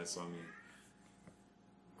on that. So I mean,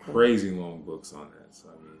 crazy long books on that. So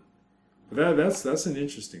I mean, but that's an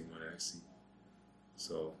interesting one actually.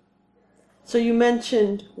 So You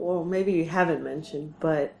mentioned, well, maybe you haven't mentioned,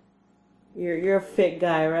 but you're a fit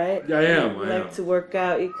guy, right? Yeah, I am. You I like am. to work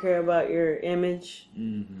out. You care about your image.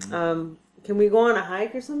 Mm-hmm. Can we go on a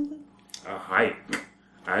hike or something? A hike.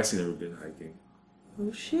 I actually never been hiking.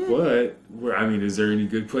 Oh shit! But I mean, is there any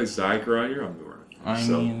good places to hike around here? I'm doing it. I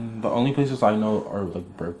mean, the only places I know are like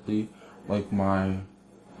Berkeley. Like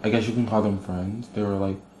I guess you can call them friends. They were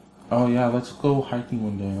like, "Oh yeah, let's go hiking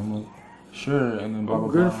one day." I'm like, "Sure," and then blah blah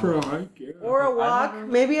good blah. for a hike. Yeah. Or a walk,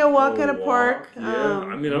 maybe a walk at a park. Yeah,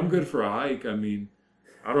 I mean, I'm good for a hike. I mean,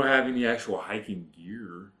 I don't have any actual hiking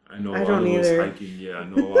gear. I know a lot don't of those either. hiking. Yeah, I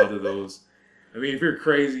know a lot of those. I mean, if you're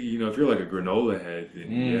crazy, if you're like a granola head, then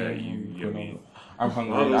yeah, you I mean, I'm a lot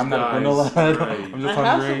hungry. of those I'm not a guys, granola head. right. I'm I just have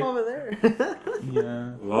hungry. some over there.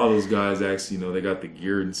 Yeah. a lot of those guys actually, they got the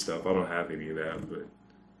gear and stuff. I don't have any of that, but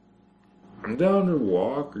I'm down to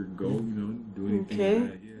walk or go, do anything. Okay,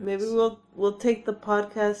 like that. Yeah, maybe so- we'll take the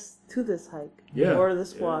podcast to this hike. Yeah, Or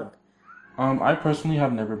this yeah. walk. I personally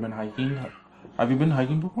have never been hiking. Have you been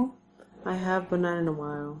hiking before? I have, but not in a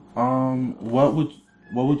while.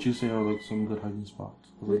 What would you say are like some good hiking spots?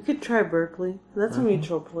 We could try Berkeley. That's a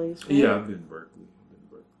neutral place. Right? Yeah, I've been in Berkeley.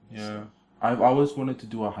 Yeah. I've always wanted to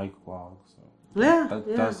do a hike vlog. So Yeah, that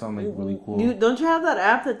yeah. does sound like really cool. Don't you have that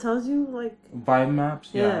app that tells you like? Vibe maps.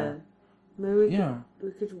 Yeah. Maybe Yeah.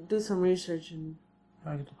 we could do some research and.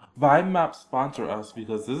 Vibe maps sponsor us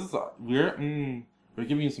because this is we're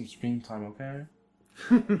giving you some screen time, okay?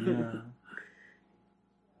 Yeah.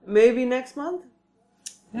 Maybe next month.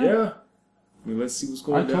 Yeah. I mean, let's see what's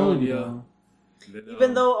going I down. told you. Yeah. Then,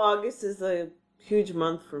 Even though August is a huge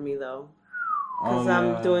month for me, though, because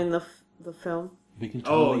I'm doing the film. We can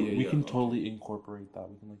Oh, totally, yeah, we yeah. can totally incorporate that.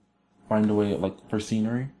 We can like find a way, like for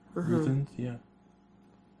scenery reasons. Yeah.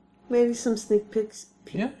 Maybe some sneak peeks.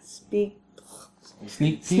 Yeah. Sneak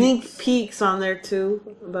Sneak peeks on there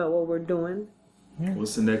too about what we're doing.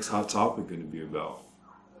 what's the next hot topic going to be about?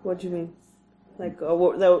 What do you mean? Like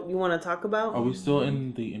what that you want to talk about? Are we still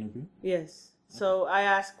in the interview? Yes. So I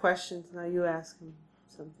ask questions. Now you ask me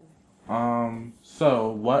something.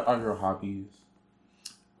 So what are your hobbies?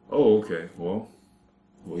 Oh, okay. Well,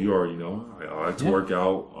 you already know. I like to work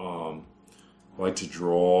out. I like to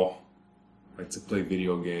draw. I like to play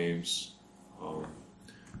video games. I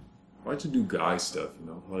like to do guy stuff.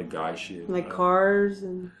 A lot of guy shit. Like cars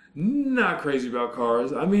and. Not crazy about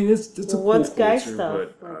cars. I mean, it's a cool what's guy culture, stuff?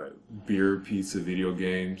 but beer, pizza, video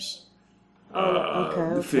games. Oh, The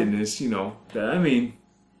okay. fitness, I mean,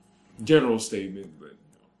 general statement, but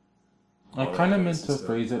I all kind of that meant fancy to stuff.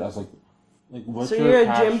 phrase it as like what's So your you're a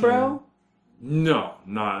passion? gym bro? No,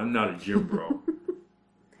 I'm not a gym bro.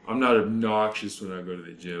 I'm not obnoxious when I go to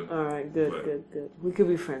the gym. All right, good. We could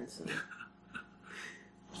be friends. Then.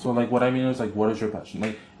 So like what I mean is like what is your passion?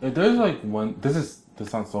 Like if there's like one, this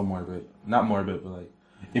sounds so morbid, not morbid, but like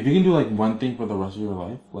if you can do like one thing for the rest of your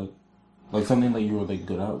life, like something that you were like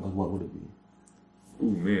good at, like what would it be? Ooh,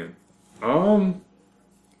 man.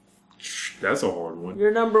 That's a hard one.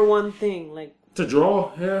 Your number one thing, like. To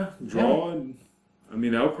draw, draw. And, I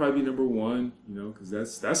mean, that would probably be number one, because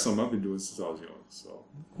that's something I've been doing since I was young. So.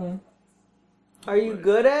 Okay. Are you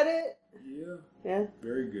good at it? Yeah. Yeah.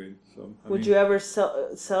 Very good. So. Would you ever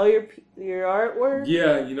sell your artwork?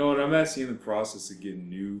 Yeah, you know what? I'm actually in the process of getting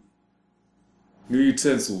new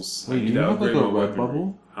utensils. Wait, I do need you to have like upgrade a my red weaponry.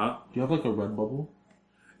 bubble? Huh? Do you have like a red bubble?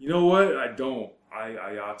 You know what? I don't.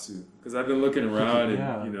 I ought to, because I've been looking around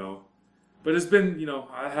Yeah. and but it's been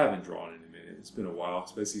I haven't drawn in a minute. It's been a while,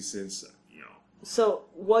 especially since So,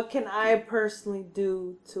 what can I personally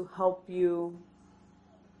do to help you?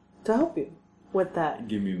 With that?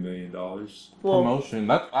 Give me $1 million. Well, Promotion.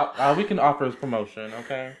 That we can offer as promotion,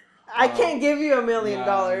 okay? I can't give you $1 million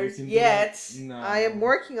you can do yet. that. No. I am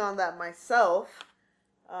working on that myself.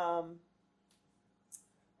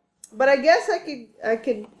 But I guess I could, I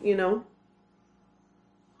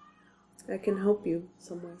can help you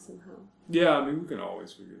some way somehow. Yeah, I mean we can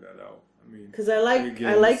always figure that out. I mean, Because I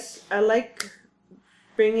like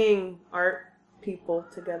bringing art people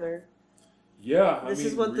together. yeah. This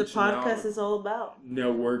is what the podcast is all about.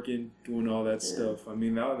 Networking, doing all that stuff. I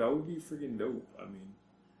mean that would be freaking dope. I mean,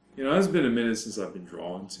 it's been a minute since I've been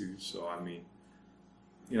drawing too. So I mean,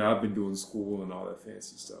 I've been doing school and all that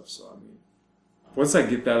fancy stuff. So I mean, once I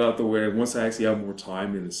get that out the way, once I actually have more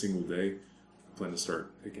time in a single day, I plan to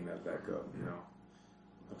start picking that back up.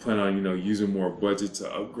 I plan on using more budget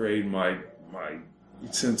to upgrade my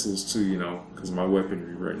utensils too. Because my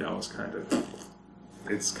weaponry right now is kind of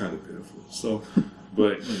pitiful. So,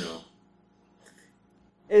 but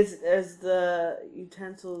Is the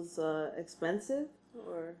utensils expensive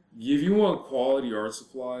or? if you want quality art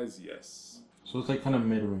supplies, yes. So it's like kind of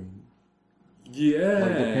mid range. Yeah. Like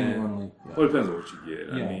depending on like. Yeah. Well, it depends on what you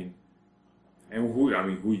get. Yeah. And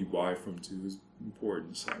who you buy from too is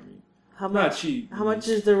important. So How not much? cheap. How much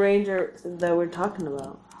is the range that we're talking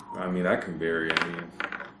about? That can vary.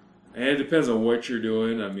 And it depends on what you're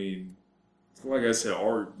doing. Like I said,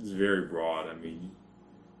 art is very broad.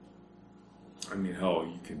 Hell,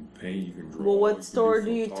 you can paint, you can draw. Well, you what can store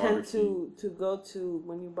do you tend photography. to go to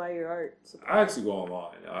when you buy your art? I actually go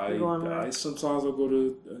online. You go online. I sometimes I'll go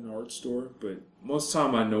to an art store, but most of the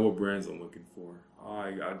time I know what brands I'm looking for.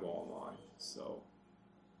 I go online.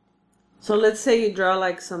 So let's say you draw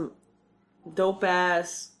like some dope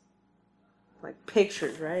ass like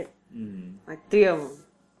pictures, right? Mm-hmm. Like 3 of them,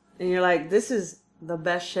 and you're like, this is the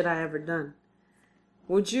best shit I ever done.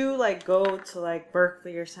 Would you like go to like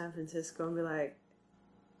Berkeley or San Francisco and be like,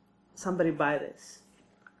 somebody buy this?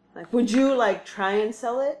 Like, would you like try and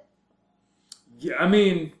sell it? Yeah,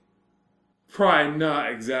 probably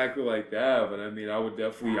not exactly like that, but I would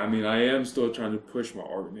definitely. I am still trying to push my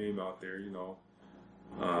art name out there,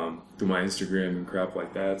 through my Instagram and crap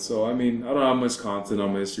like that. So I don't have much content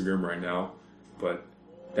on my Instagram right now, but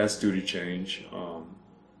that's due to change.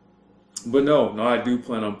 But no, I do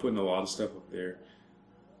plan on putting a lot of stuff up there.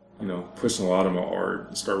 Pushing a lot of my art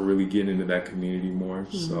and start really getting into that community more.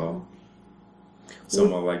 Mm-hmm. So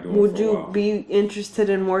something I like doing. Would for a you while. be interested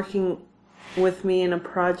in working with me in a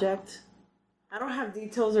project? I don't have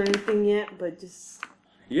details or anything yet, but just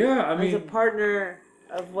as a partner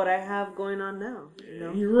of what I have going on now.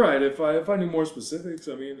 You're right. If I knew more specifics,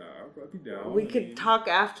 I'd be down. We could talk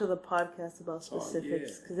after the podcast about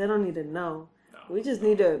specifics because they don't need to know. No, we just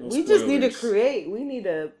need to. We just need to create. We need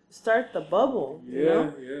to start the bubble.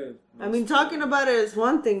 Yeah. Talking about it is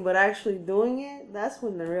one thing, but actually doing it—that's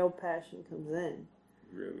when the real passion comes in.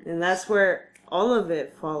 Really. And that's where all of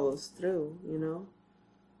it follows through.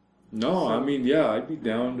 No, I'd be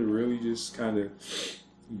down to really just kind of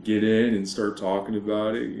get in and start talking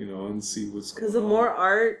about it, and see what's going on. Because the more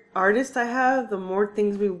artists I have, the more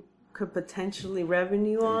things we could potentially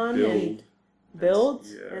revenue on and build,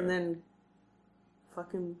 and then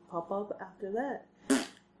fucking pop up after that.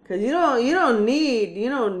 Because you don't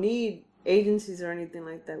need agencies or anything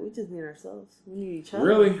like that. We just need ourselves. We need each other.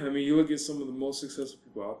 Really? You look at some of the most successful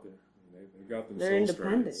people out there. They got themselves. They're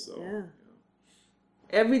independent. Started, yeah.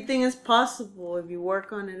 Everything is possible if you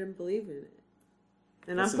work on it and believe in it.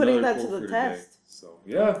 And That's I'm putting that another to quote the for today. test. So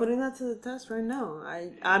yeah, I'm putting that to the test right now.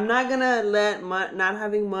 I'm not gonna let not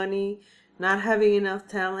having money, not having enough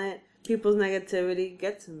talent, people's negativity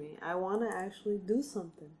get to me. I want to actually do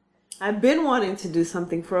something. I've been wanting to do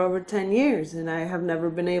something for over 10 years, and I have never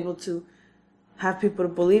been able to have people to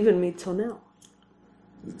believe in me till now.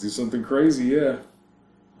 let's do something crazy. Yeah,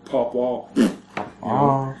 pop off.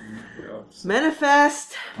 Oh.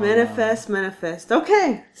 Manifest.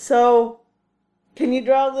 Okay, so can you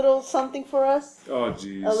draw a little something for us? Oh,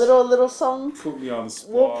 jeez. A little something? Put me on the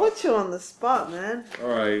spot. We'll put you on the spot, man. All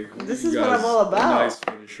right. This You is what guys- I'm all about. A nice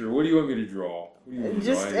finisher. What do you want me to draw? What do you want me to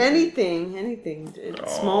Just draw? anything.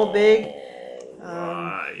 It's small, big.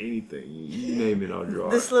 Anything. You name it, I'll draw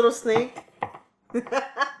This it. little snake. Okay, all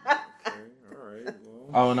right. Well,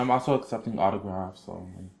 Oh, and I'm also accepting autographs. So,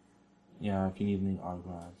 yeah, if you need any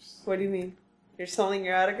autographs. What do you mean? You're selling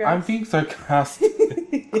your I'm autographs? being sarcastic.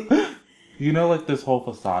 Like this whole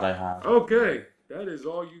facade I have. okay. That is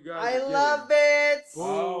all you guys I are getting. love it.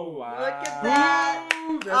 Oh, wow. Look at that.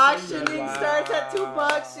 Ooh, that's all you Auctioning guys- starts at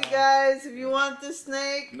 $2, you guys. If you want this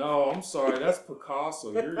snake. No, I'm sorry. That's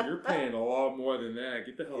Picasso. You're paying a lot more than that.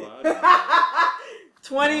 Get the hell out of here.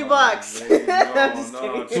 $20. man, no, I'm just no.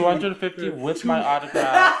 kidding. 250 with my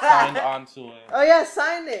autograph signed onto it. Oh yeah,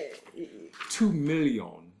 sign it. 2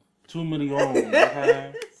 million. 2 million.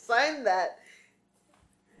 Okay. Sign that.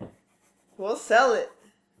 We'll sell it.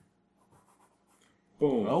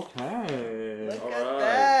 Boom. Okay. Look All at right.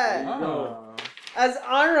 that. There you go.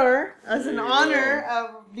 As an There you honor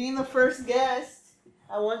of being the first guest,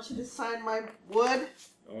 I want you to sign my wood,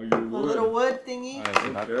 Oh, you're my little wood thingy,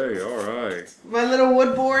 Okay, all right. my little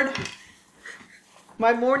wood board,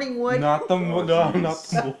 my morning wood. Not the Oh, no, jeez. not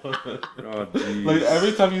the wood. Oh, jeez. Like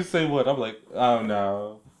every time you say wood, I'm like, oh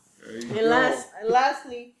no. There you And go.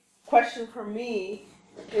 lastly, question for me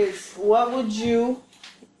is, what would you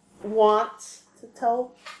want to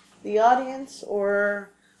tell the audience,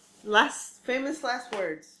 or famous last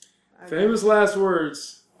words? Famous last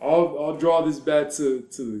words. I'll draw this back to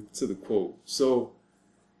the quote. So,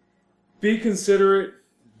 be considerate.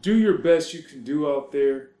 Do your best you can do out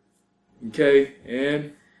there. Okay?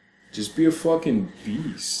 And just be a fucking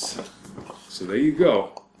beast. So there you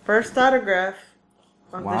go. First autograph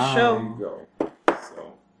on the There show. you go.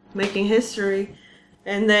 So, Making history.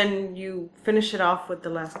 And then you finish it off with the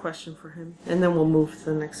last question for him. And then we'll move to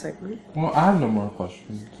the next segment. Well, I have no more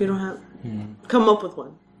questions. You don't have... Yeah. Come up with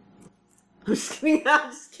one. I'm just kidding. I'm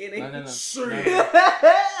just kidding. No. Sir.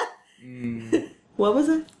 What was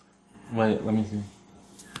it? Wait, let me see.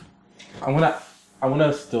 I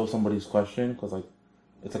wanna steal somebody's question because like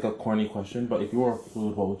it's like a corny question. But if you were a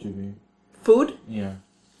food, what would you be? Food? Yeah.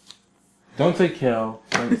 Don't say kale.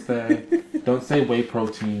 Don't say whey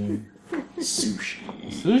protein. Sushi.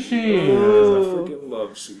 Sushi. Yes, I freaking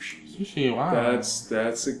love sushi. Sushi. Wow.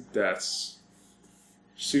 That's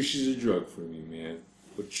sushi's a drug for me, man.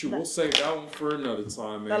 But we'll save that one for another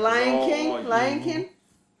time, man. The Lion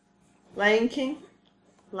King?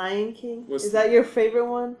 Lion King? What's Is that your favorite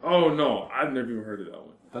one? Oh no, I've never even heard of that one.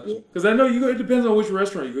 That's, Because I know you go. It depends on which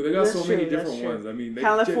restaurant you go. They got That's so many true, that's different true. ones. I mean,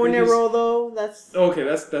 California roll though. That's Okay,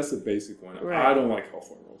 that's the basic one. Right. I don't like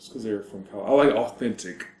California rolls because they're from California. I like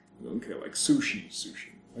authentic. Okay, like sushi,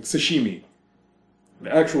 like sashimi,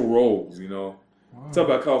 the actual rolls. You know, talk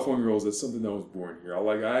about California rolls. That's something that was born here.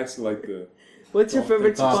 I actually like the. What's your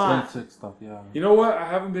favorite the spot? authentic stuff. Yeah. You know what? I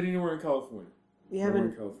haven't been anywhere in California. You Nowhere in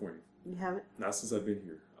haven't. California. You haven't. Not since I've been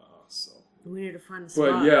here. So. We need to find a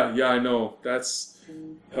spot. But yeah, I know. That's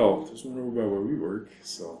hell. There's one over by where we work.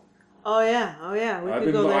 So. Oh yeah. We I've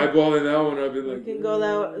could been go there. eyeballing that one. I've been We like. can go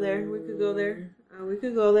there. We could go there. We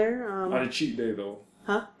could go there. On a cheat day though.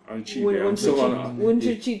 Huh? On a cheat day. I'm When's still your on. when's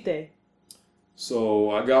your cheat day?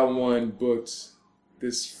 So I got one booked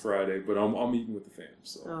this Friday, but I'm meeting with the fam.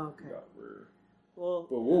 So Oh, okay. Well,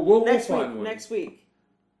 but we'll next find week. one. Next week.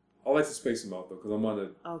 I like to space them out though, because I'm on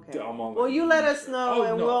the. Okay. I'm on. Well, you let us know, Oh,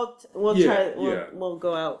 and no. we'll Yeah, try. yeah. We'll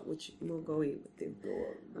go out. We'll go eat with you.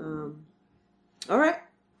 Go out. All right.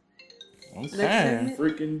 Okay. segment.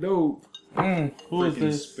 Freaking dope. Who is Freaking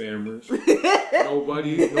this? spammers.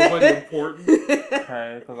 Nobody important.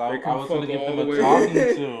 Okay, because I can was going to fuck give all them the a way. talking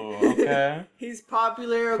to. Okay. He's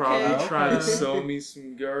popular. Okay. Probably trying to Okay. sell me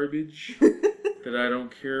some garbage that I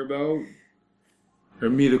don't care about, or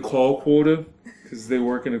meet a call quota because they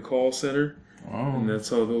work in a call center, and Oh. that's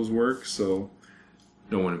how those work. So,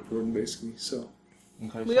 no one important basically. So,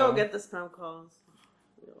 Okay. We so- all get the spam calls.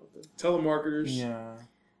 We all do. telemarketers. Yeah.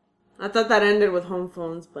 I thought that ended with home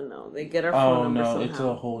phones, but no, they get our phone Oh number no, somehow. it's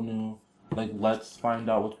a whole new. Like, let's find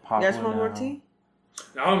out what's You popular guys want more now. tea?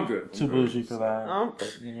 No, I'm good. Too bougie for that.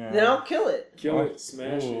 Then Yeah. I'll kill it. Kill it,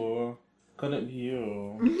 smash it. Ooh, couldn't be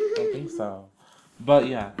you. I don't think so. But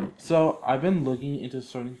yeah, so I've been looking into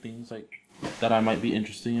certain things like that I might be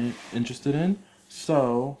interested in.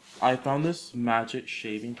 So I found this magic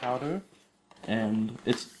shaving powder, and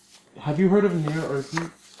it's. Have you heard of Nair or Heat?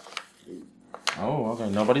 Oh, okay.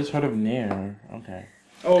 Nobody's heard of Nair. Okay.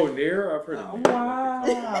 Oh, Nair, I've heard of Nair.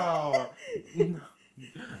 Wow.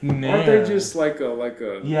 Nair. Aren't they just like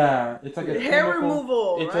a? Yeah, it's like a Hair chemical-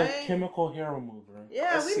 removal, It's right? a chemical hair remover.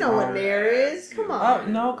 Yeah, we That's know what smart. Nair is. Come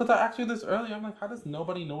on. No, because I asked you this earlier. I'm like, how does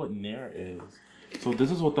nobody know what Nair is? So this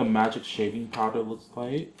is what the magic shaving powder looks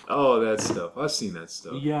like. Oh, that stuff. I've seen that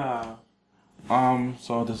stuff. Yeah.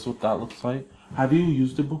 So this is what that looks like. Have you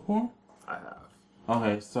used it before? I have.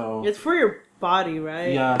 Okay, so It's for your body,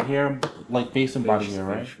 right? yeah, hair, like face and body hair,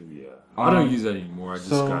 right? Yeah. I don't Um, use that anymore. I just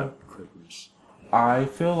so- got clippers. I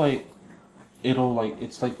feel like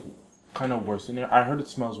it's like kind of worse in there. I heard it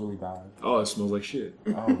smells really bad. Oh, it smells like shit.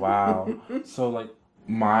 Oh wow. So like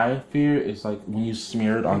my fear is like when you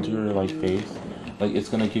smear it onto your like face, like it's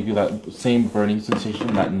gonna give you that same burning sensation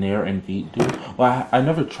that Nair and Veet do. Well, I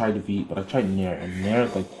never tried Veet, but I tried Nair, and Nair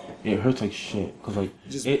like it hurts like shit because like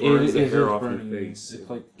Just it burns the is hair off burning. your face. It's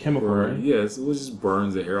like chemical, Burn. right? Yeah, it just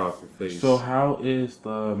burns the hair off your face. So how is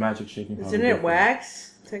the magic shaving powder? Isn't it different?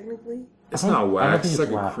 wax, technically? It's I don't- not I don't wax. think It's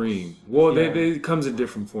it's like wax. a cream. Well, Yeah. it comes in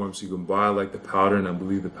different forms. So you can buy like the powder, and I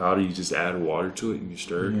believe the powder you just add water to it and you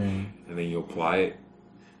stir it, Yeah. and then you apply it.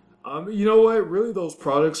 You know what? Really, those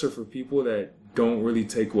products are for people that don't really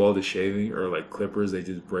take well to shaving or like clippers. They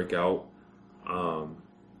just break out.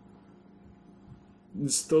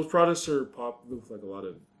 Those products are popular with like a lot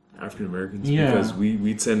of African Americans Yeah. because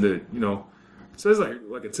we tend to so it's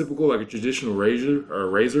like a typical like a traditional razor or a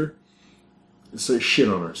razor. so shit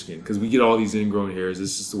on our skin because we get all these ingrown hairs.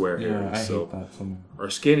 It's just the way our hair Yeah, is. I So hate that so much. our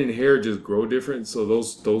skin and hair just grow different. So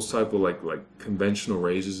those type of like conventional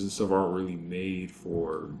razors and stuff aren't really made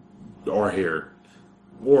for our hair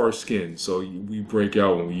or our skin. So we break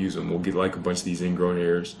out when we use them. We'll get like a bunch of these ingrown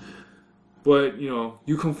hairs. But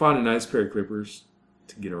you can find a nice pair of clippers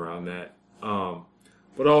to get around that.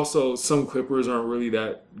 But also some clippers aren't really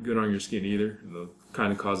that good on your skin either. They'll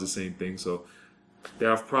kind of cause the same thing. So they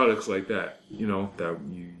have products like that, that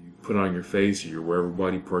you put on your face or your wherever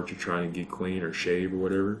body part you're trying to get clean or shave or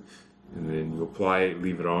whatever. And then you apply it,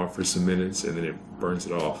 leave it on for some minutes, and then it burns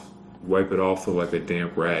it off. Wipe it off with like a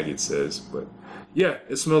damp rag, it says. But yeah,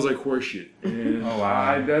 it smells like horse shit. And Oh,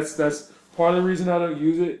 wow. that's part of the reason I don't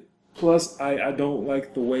use it. Plus, I don't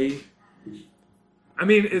like the way. I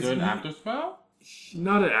mean, Is it's there an after smell?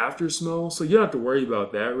 not an after smell, so you don't have to worry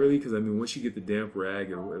about that really. Because I mean, once you get the damp rag,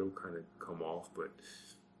 it'll kind of come off. But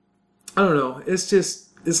I don't know.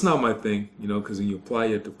 It's not my thing, Because when you apply,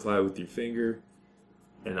 you have to apply it with your finger,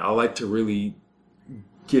 and I like to really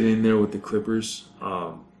get in there with the clippers.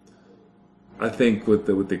 I think with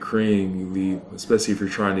the cream, you leave, especially if you're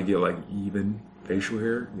trying to get like even facial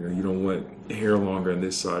hair. You don't want hair longer on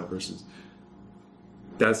this side versus.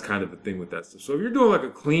 That's kind of a thing with that stuff. So if you're doing like a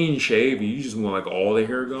clean shave, you just want like all the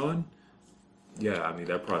hair gone. Yeah, I mean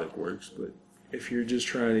that product works. But if you're just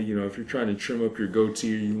trying to, if you're trying to trim up your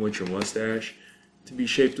goatee or you want your mustache to be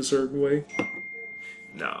shaped a certain way,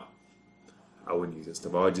 no, I wouldn't use that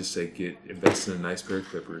stuff. I would just say invest in a nice pair of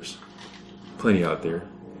clippers. Plenty out there.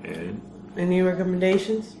 And Any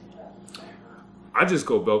recommendations? I just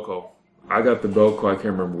go Belco. I got the Belco. I can't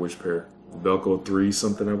remember which pair. Belco 3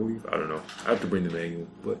 something, I believe. I don't know. I have to bring the manual,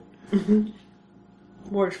 but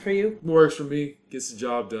Works for you? works for me. Gets the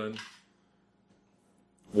job done.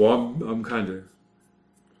 Well, I'm kind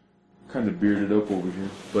of bearded up over here,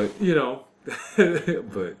 but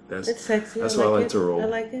but It's sexy. that's I why I like like it. to roll. I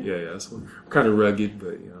like it. Yeah, that's what, I'm kind of rugged,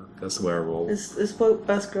 but that's the way I roll. It's what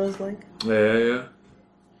us girls like. Yeah.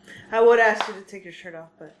 I would ask you to take your shirt off,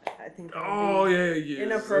 but I think that would Oh be yeah.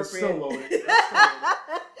 inappropriate. That's still loaded. That's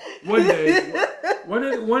still loaded. One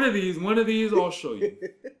day, one of these, I'll show you.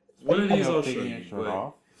 One of these, I'll show Taking your you. shirt But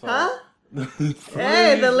off. So- Huh? one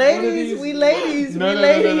Hey, the of ladies, these- we ladies, No, we no,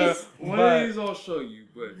 ladies. no. One But- of these, I'll show you.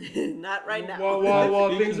 But Not right now. while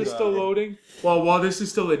things are Speaking still of- loading, while this is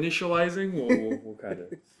still initializing, we'll kind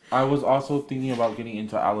of. I was also thinking about getting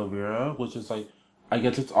into aloe vera, which is like, I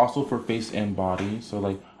guess it's also for face and body. So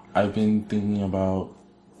like, I've been thinking about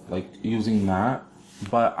like using that,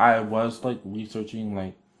 but I was like researching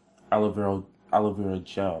like aloe vera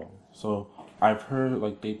gel. So I've heard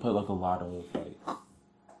like they put like a lot of like,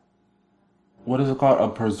 what is it called? A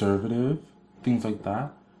preservative, things like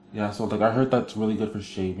that. Yeah. So like I heard that's really good for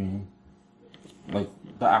shaving, like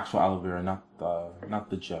the actual aloe vera, not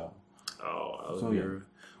the gel. Oh, aloe So, vera.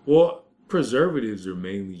 Well, preservatives are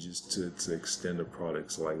mainly just to extend the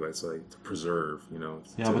products, like let's say to preserve,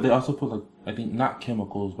 Yeah, but they also put like, I think not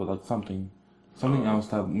chemicals, but like something else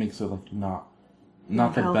that makes it like not the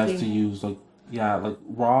best to Healthy. use. Like like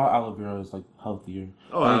raw aloe vera is like healthier,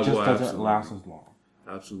 Oh, but it just well, doesn't absolutely. last as long.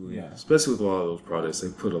 Absolutely. Yeah. Especially with a lot of those products, they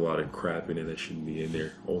put a lot of crap in it that shouldn't be in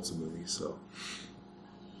there ultimately. So,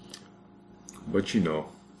 but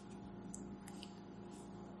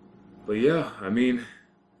But yeah, I mean,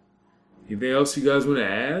 anything else you guys want to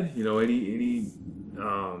add? Any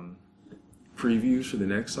previews for the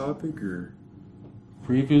next topic or?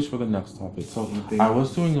 Previews for the next topic. So Anything? I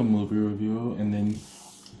was doing a movie review, and then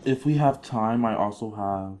if we have time, I also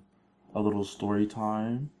have a little story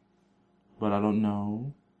time, but I don't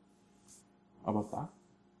know about that.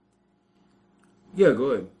 Yeah, go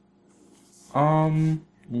ahead.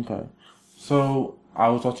 Okay. So I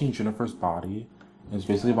was watching Jennifer's Body. It's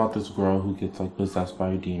basically about this girl who gets like possessed by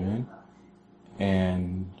a demon,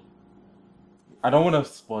 and I don't want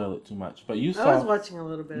to spoil it too much, but you I saw. was watching a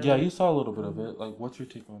little bit of Yeah, it. you saw a little bit of it. Like, what's your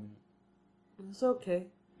take on it? It's okay.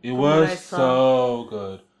 It From what I was saw. so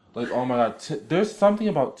good. Like, oh my god, there's something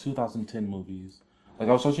about 2010 movies. Like,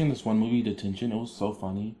 I was watching this one movie, Detention. It was so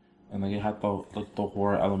funny, and like it had the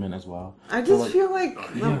horror element as well. I So, just like, feel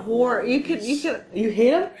like the yeah. horror. You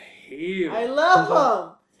hate him? Hey, I love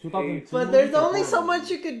them. 2010 But there's movies are only so horrible. much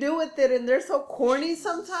you could do with it, and they're so corny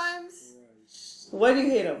sometimes. Why do you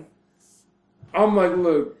hate them? I'm like,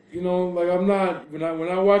 look, like I'm not when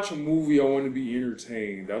I watch a movie, I want to be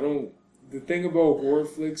entertained. I don't. The thing about horror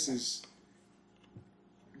flicks is,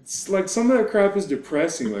 it's like some of that crap is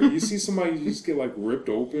depressing. Like you see somebody just get like ripped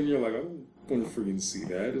open, you're like, I don't want to freaking see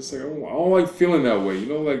that. It's like I don't like feeling that way,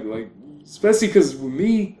 like especially because with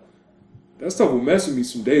me, that stuff will mess with me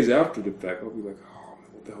some days after the fact. I'll be like, oh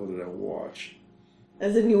man, what the hell did I watch?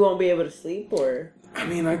 As in you won't be able to sleep, or? I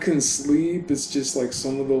mean, I couldn't sleep. It's just like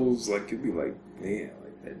some of those, like, it'd be like, man,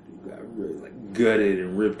 like that dude got really like gutted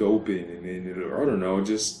and ripped open, and then I don't know,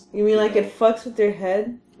 just. You mean like it fucks with your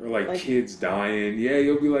head? Or like kids dying. Yeah,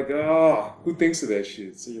 you'll be like, oh, who thinks of that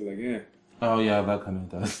shit? So you're like, yeah. Oh yeah, that kind of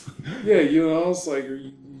does. Yeah, you know, it's like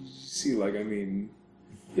you see, like, I mean,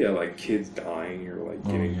 yeah, like kids dying or like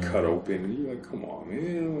getting cut open, and you're like, come on,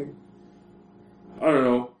 man, like, I don't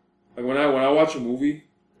know, like when I watch a movie,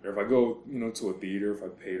 or if I go, you know, to a theater, if I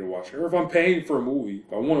pay to watch it, or if I'm paying for a movie,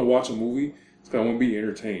 if I want to watch a movie, it's because I want to be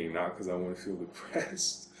entertained, not because I want to feel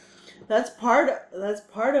depressed. That's part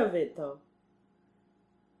of it, though.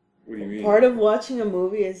 What do you mean? Part of watching a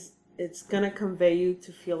movie is it's gonna convey you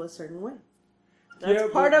to feel a certain way.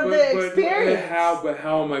 That's part of the experience. But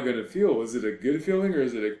how am I gonna feel? Is it a good feeling or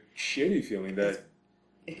is it a shitty feeling? That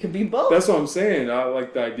it could be both. That's what I'm saying. I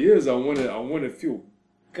like the idea is I want to feel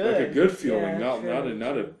good, like a good feeling, yeah,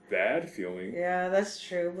 not a bad feeling. Yeah, that's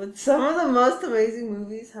true. But some of the most amazing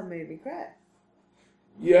movies have made me cry.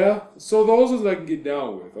 Yeah, so those are I can get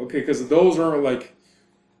down with. Okay, because those aren't like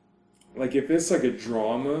if it's like a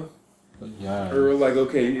drama. Yeah. Or like,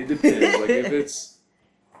 okay, it depends. Like if it's,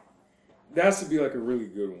 that has to be like a really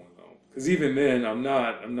good one though. Because even then, I'm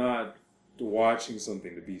not watching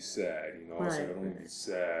something to be sad. You know, right, so I don't want to be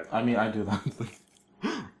sad. I mean, I do that.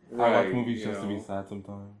 Right, I watch movies just to be sad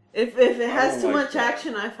sometimes. If it has too much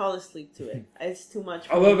action, I fall asleep to it. It's too much.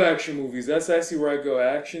 I love action movies. That's actually where I go.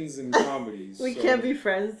 Actions and comedies. We can't be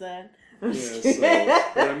friends then. Yeah, so,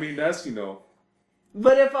 but I mean, that's, you know.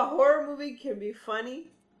 But if a horror movie can be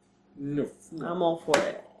funny, no. I'm all for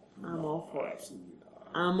it. I'm all for it. Absolutely not.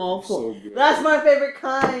 I'm all for it. So That's my favorite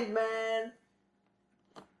kind, man.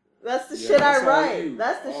 That's the shit I write.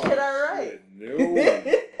 That's the shit I write. No.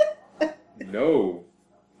 No.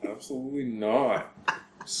 Absolutely not.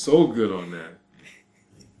 So good on that.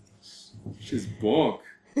 She's bunk.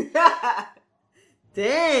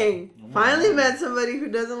 Dang. Finally met somebody who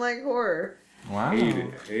doesn't like horror. Wow.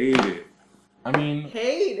 Hate it. I mean...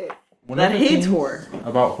 Hate it. That hates horror.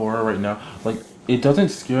 About horror right now, like, it doesn't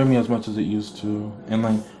scare me as much as it used to. And,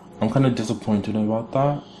 like, I'm kind of disappointed about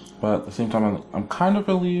that. But at the same time, I'm kind of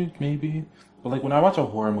relieved, maybe. But, like, when I watch a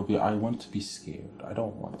horror movie, I want to be scared. I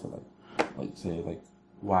don't want to, like say, like,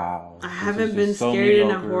 wow. I haven't been scared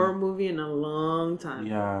in a horror movie in a long time.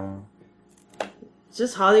 Yeah. It's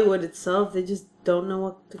just Hollywood itself. They just don't know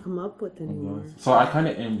what to come up with anymore. Yes. So I kind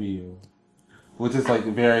of envy you. Which is, like,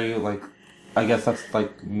 very, like, I guess that's,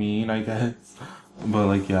 like, mean, I guess. But,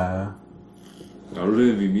 like, yeah. I don't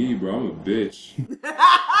envy me, bro. I'm a bitch. God, man.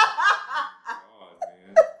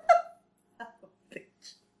 Yeah,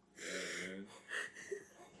 man.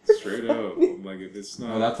 Straight up. I'm like, if it's not...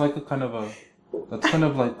 Well, that's, like, that's kind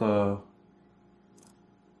of like a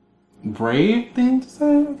brave thing to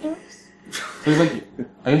say, I guess. So, like,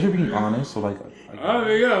 I guess you're being honest, so, like... I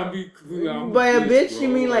mean, yeah, I'm being... By a bitch, bro. You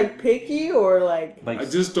mean, like, picky, or, like... I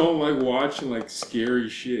just don't like watching, like, scary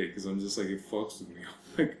shit, because I'm just, like, it fucks with me.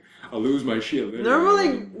 Like, I lose my shit.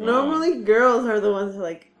 Literally. Normally girls are the ones who are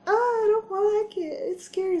like, oh, I don't like it. It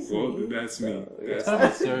scares me. Well, that's me. That's kind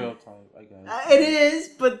of a stereotype, I guess. It is,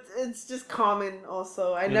 but it's just common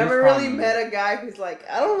also. I never really met a guy who's like,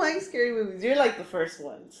 I don't like scary movies. You're like the first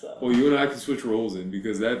one, so. Well, you and I can switch roles in,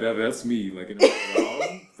 because that's me. Like, I'm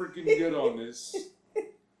freaking good on this.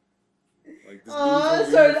 Like, this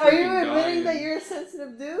so are you admitting that you're a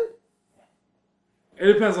sensitive dude?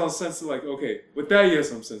 It depends on sensitive. Like, okay, with that,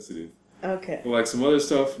 yes, I'm sensitive. Okay. But like some other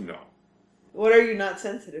stuff, no. What are you not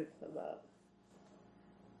sensitive about?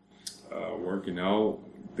 Working out,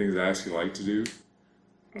 things I actually like to do.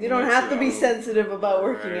 You don't have to be sensitive about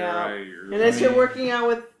working out, unless you're working out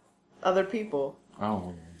with other people.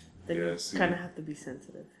 Oh. Then you kind of have to be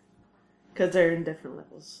sensitive, because they're in different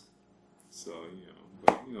levels. So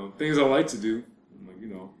things I like to do. Like,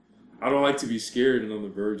 I don't like to be scared and on the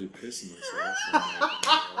verge of pissing myself. So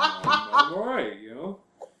I'm all right,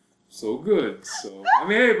 So good. So, I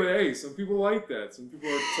mean, hey, some people like that. Some people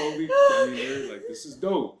are totally, they're like, this is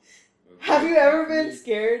dope. Have you ever been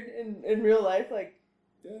scared in real life? Like,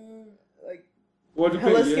 yeah. Like, well,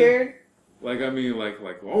 hella scared? Like,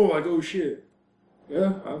 oh shit.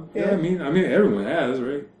 Yeah, I mean, everyone has,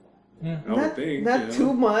 right? Yeah. I would think. Not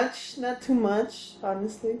too much. Not too much,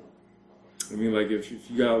 honestly. I mean, like, if you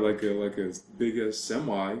got like a big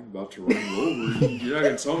semi about to run you over, you're not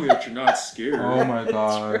gonna tell me that you're not scared. Oh my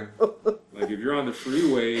god! Like, if you're on the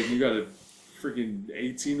freeway and you got a freaking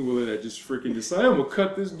 18-wheeler that just freaking decides, I'm gonna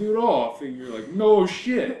cut this dude off, and you're like, no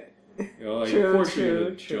shit. Like, of course you're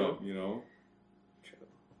gonna jump. True. Good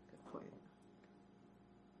point.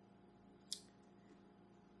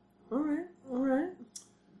 All right.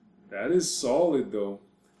 That is solid though.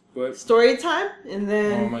 But Story time, and Oh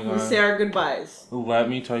then my we God. say our goodbyes. Let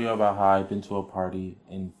me tell you about how I've been to a party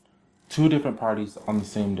in 2 different parties on the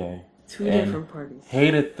same day. Two And different parties.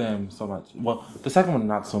 Hated them so much. Well, the second one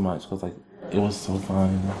not so much because like it was so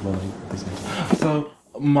fun. But like this one. So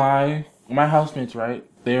my housemates, right?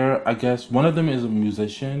 They're, I guess one of them is a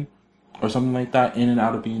musician or something like that, in and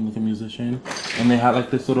out of being like a musician, and they had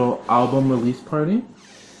like this little album release party.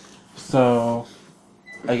 So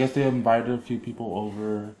I guess they invited a few people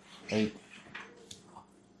over. Like,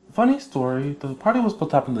 funny story, the party was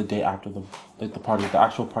supposed to happen the day after the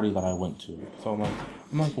actual party that I went to. So I'm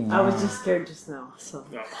like, wow. I was just scared just now, so.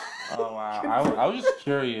 Oh wow, I was just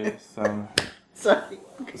curious. Sorry.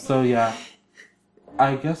 So yeah,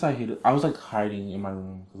 I guess I hated. I was like hiding in my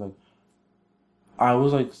room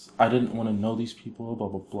because like I didn't want to know these people. Blah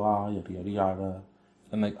blah blah. Yada yada yada.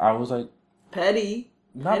 And like I was like Petty.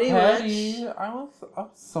 not Petty petty. much. I was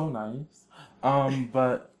so nice.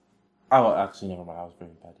 But actually never mind. I was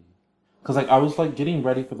very petty because like I was like getting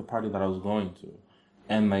ready for the party that I was going to,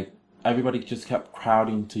 and like everybody just kept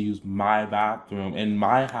crowding to use my bathroom in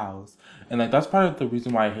my house, and like that's part of the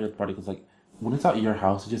reason why I hated the party because like when it's at your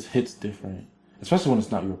house, it just hits different, especially when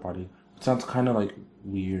it's not your party. It sounds kind of like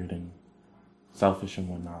weird and selfish and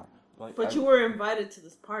whatnot. But you were invited to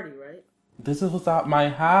this party, right? This was at my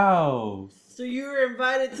house. So you were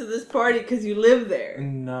invited to this party because you live there.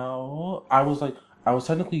 No, I was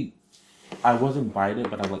technically, I was invited,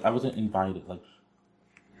 but I wasn't invited. Like,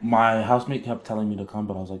 my housemate kept telling me to come,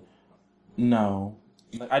 but I was like, no.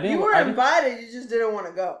 Like, I didn't. You were invited, you just didn't want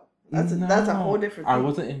to go. That's a whole different thing. I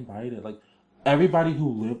wasn't invited. Like, everybody who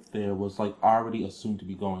lived there was like already assumed to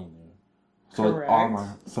be going there. So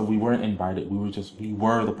Correct. so we weren't invited. We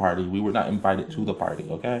were the party. We were not invited to the party.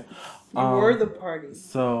 Okay. You were the party.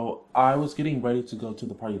 So I was getting ready to go to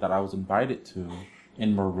the party that I was invited to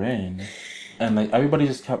in Marin, and like everybody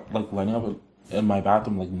just kept like lining up in my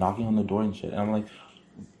bathroom, like knocking on the door and shit. And I'm like,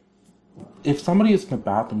 if somebody is in the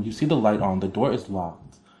bathroom, you see the light on, the door is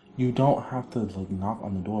locked. You don't have to like knock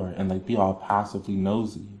on the door and like be all passively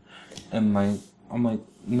nosy. And like I'm like,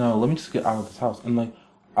 no, let me just get out of this house. And like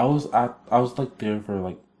I was like there for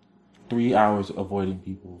like 3 hours avoiding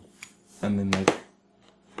people, and then like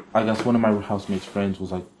I guess one of my housemates' friends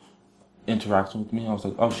was like interacting with me. I was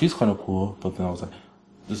like, oh, she's kind of cool, but then I was like,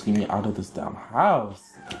 just get me out of this damn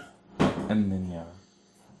house. And then yeah,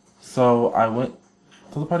 so I went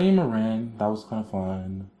to the party in Marin. That was kind of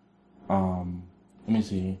fun. Let me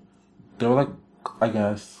see. They were like, I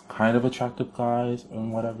guess, kind of attractive guys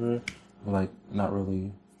and whatever, but like not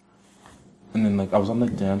really. And then like I was on the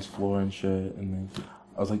dance floor and shit, and then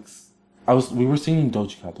we were singing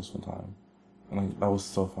Doja Cat this one time, and like that was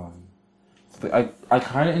so fun. So, like, I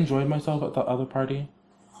kind of enjoyed myself at the other party,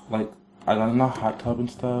 like I got in the hot tub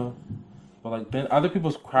and stuff, but like then other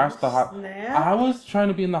people crashed the hot. Snap. I was trying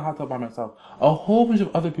to be in the hot tub by myself. A whole bunch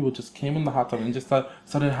of other people just came in the hot tub and just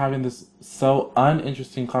started having this so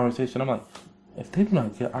uninteresting conversation. I'm like, if they do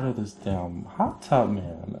not get out of this damn hot tub,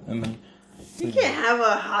 man, and like. You can't have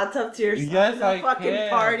a hot tub to yourself Yes, in a I fucking can.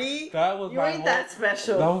 party. That was you my ain't whole, that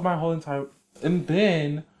special. That was my whole entire. And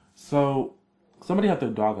then, so somebody had their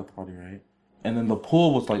dog at the party, right? And then the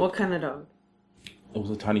pool was like. What kind of dog? It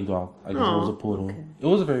was a tiny dog. I guess it was a poodle. Okay. It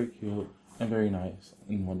was very cute and very nice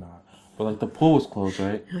and whatnot. But like the pool was closed,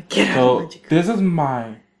 right? Get so out, this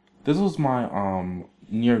was my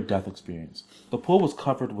near death experience. The pool was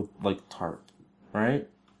covered with like tarp, right?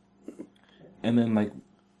 And then like.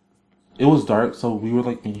 It was dark, so we were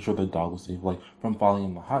like making sure the dog was safe, like from falling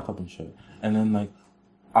in the hot tub and shit. And then like,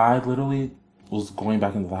 I literally was going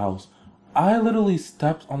back into the house. I literally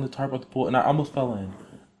stepped on the tarp of the pool and I almost fell in.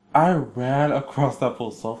 I ran across that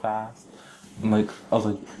pool so fast, and like I was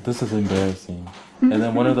like, this is embarrassing. And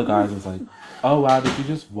then one of the guys was like, oh wow, did you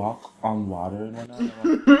just walk on water and whatnot? And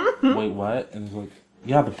I'm like, wait, what? And he's like,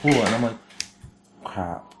 yeah, the pool. And I'm like,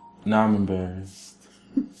 crap. Now I'm embarrassed.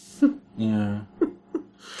 Yeah.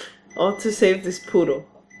 All to save this poodle.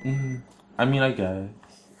 Mm-hmm. I mean, I guess.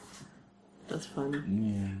 That's funny.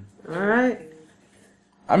 Yeah. All right.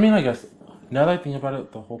 I mean, I guess. Now that I think about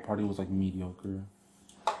it, the whole party was like mediocre.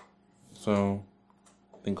 So,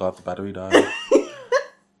 thank God the battery died.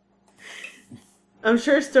 I'm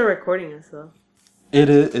sure it's still recording us though. It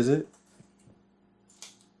is it?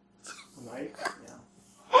 Yeah.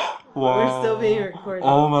 Wow. We're still being recorded.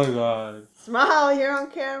 Oh my God. Smile here on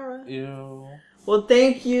camera. Ew. Well,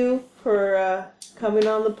 thank you for coming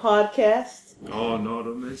on the podcast. Oh, no,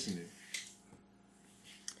 don't mention it.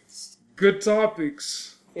 Good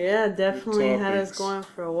topics. Yeah, definitely had us topics. going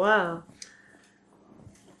for a while.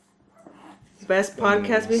 Best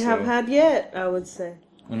podcast we have had yet, I would say.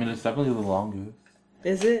 I mean, it's definitely the longest.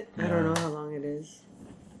 Is it? I don't Yeah. know how long it is.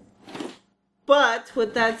 But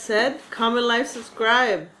with that said, comment, like,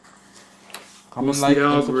 subscribe. Comment, Boost like, the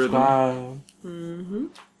and algorithm. subscribe. Mm-hmm.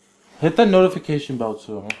 Hit the notification bell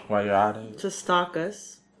too while you're at it. To stalk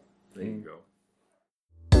us. There you go.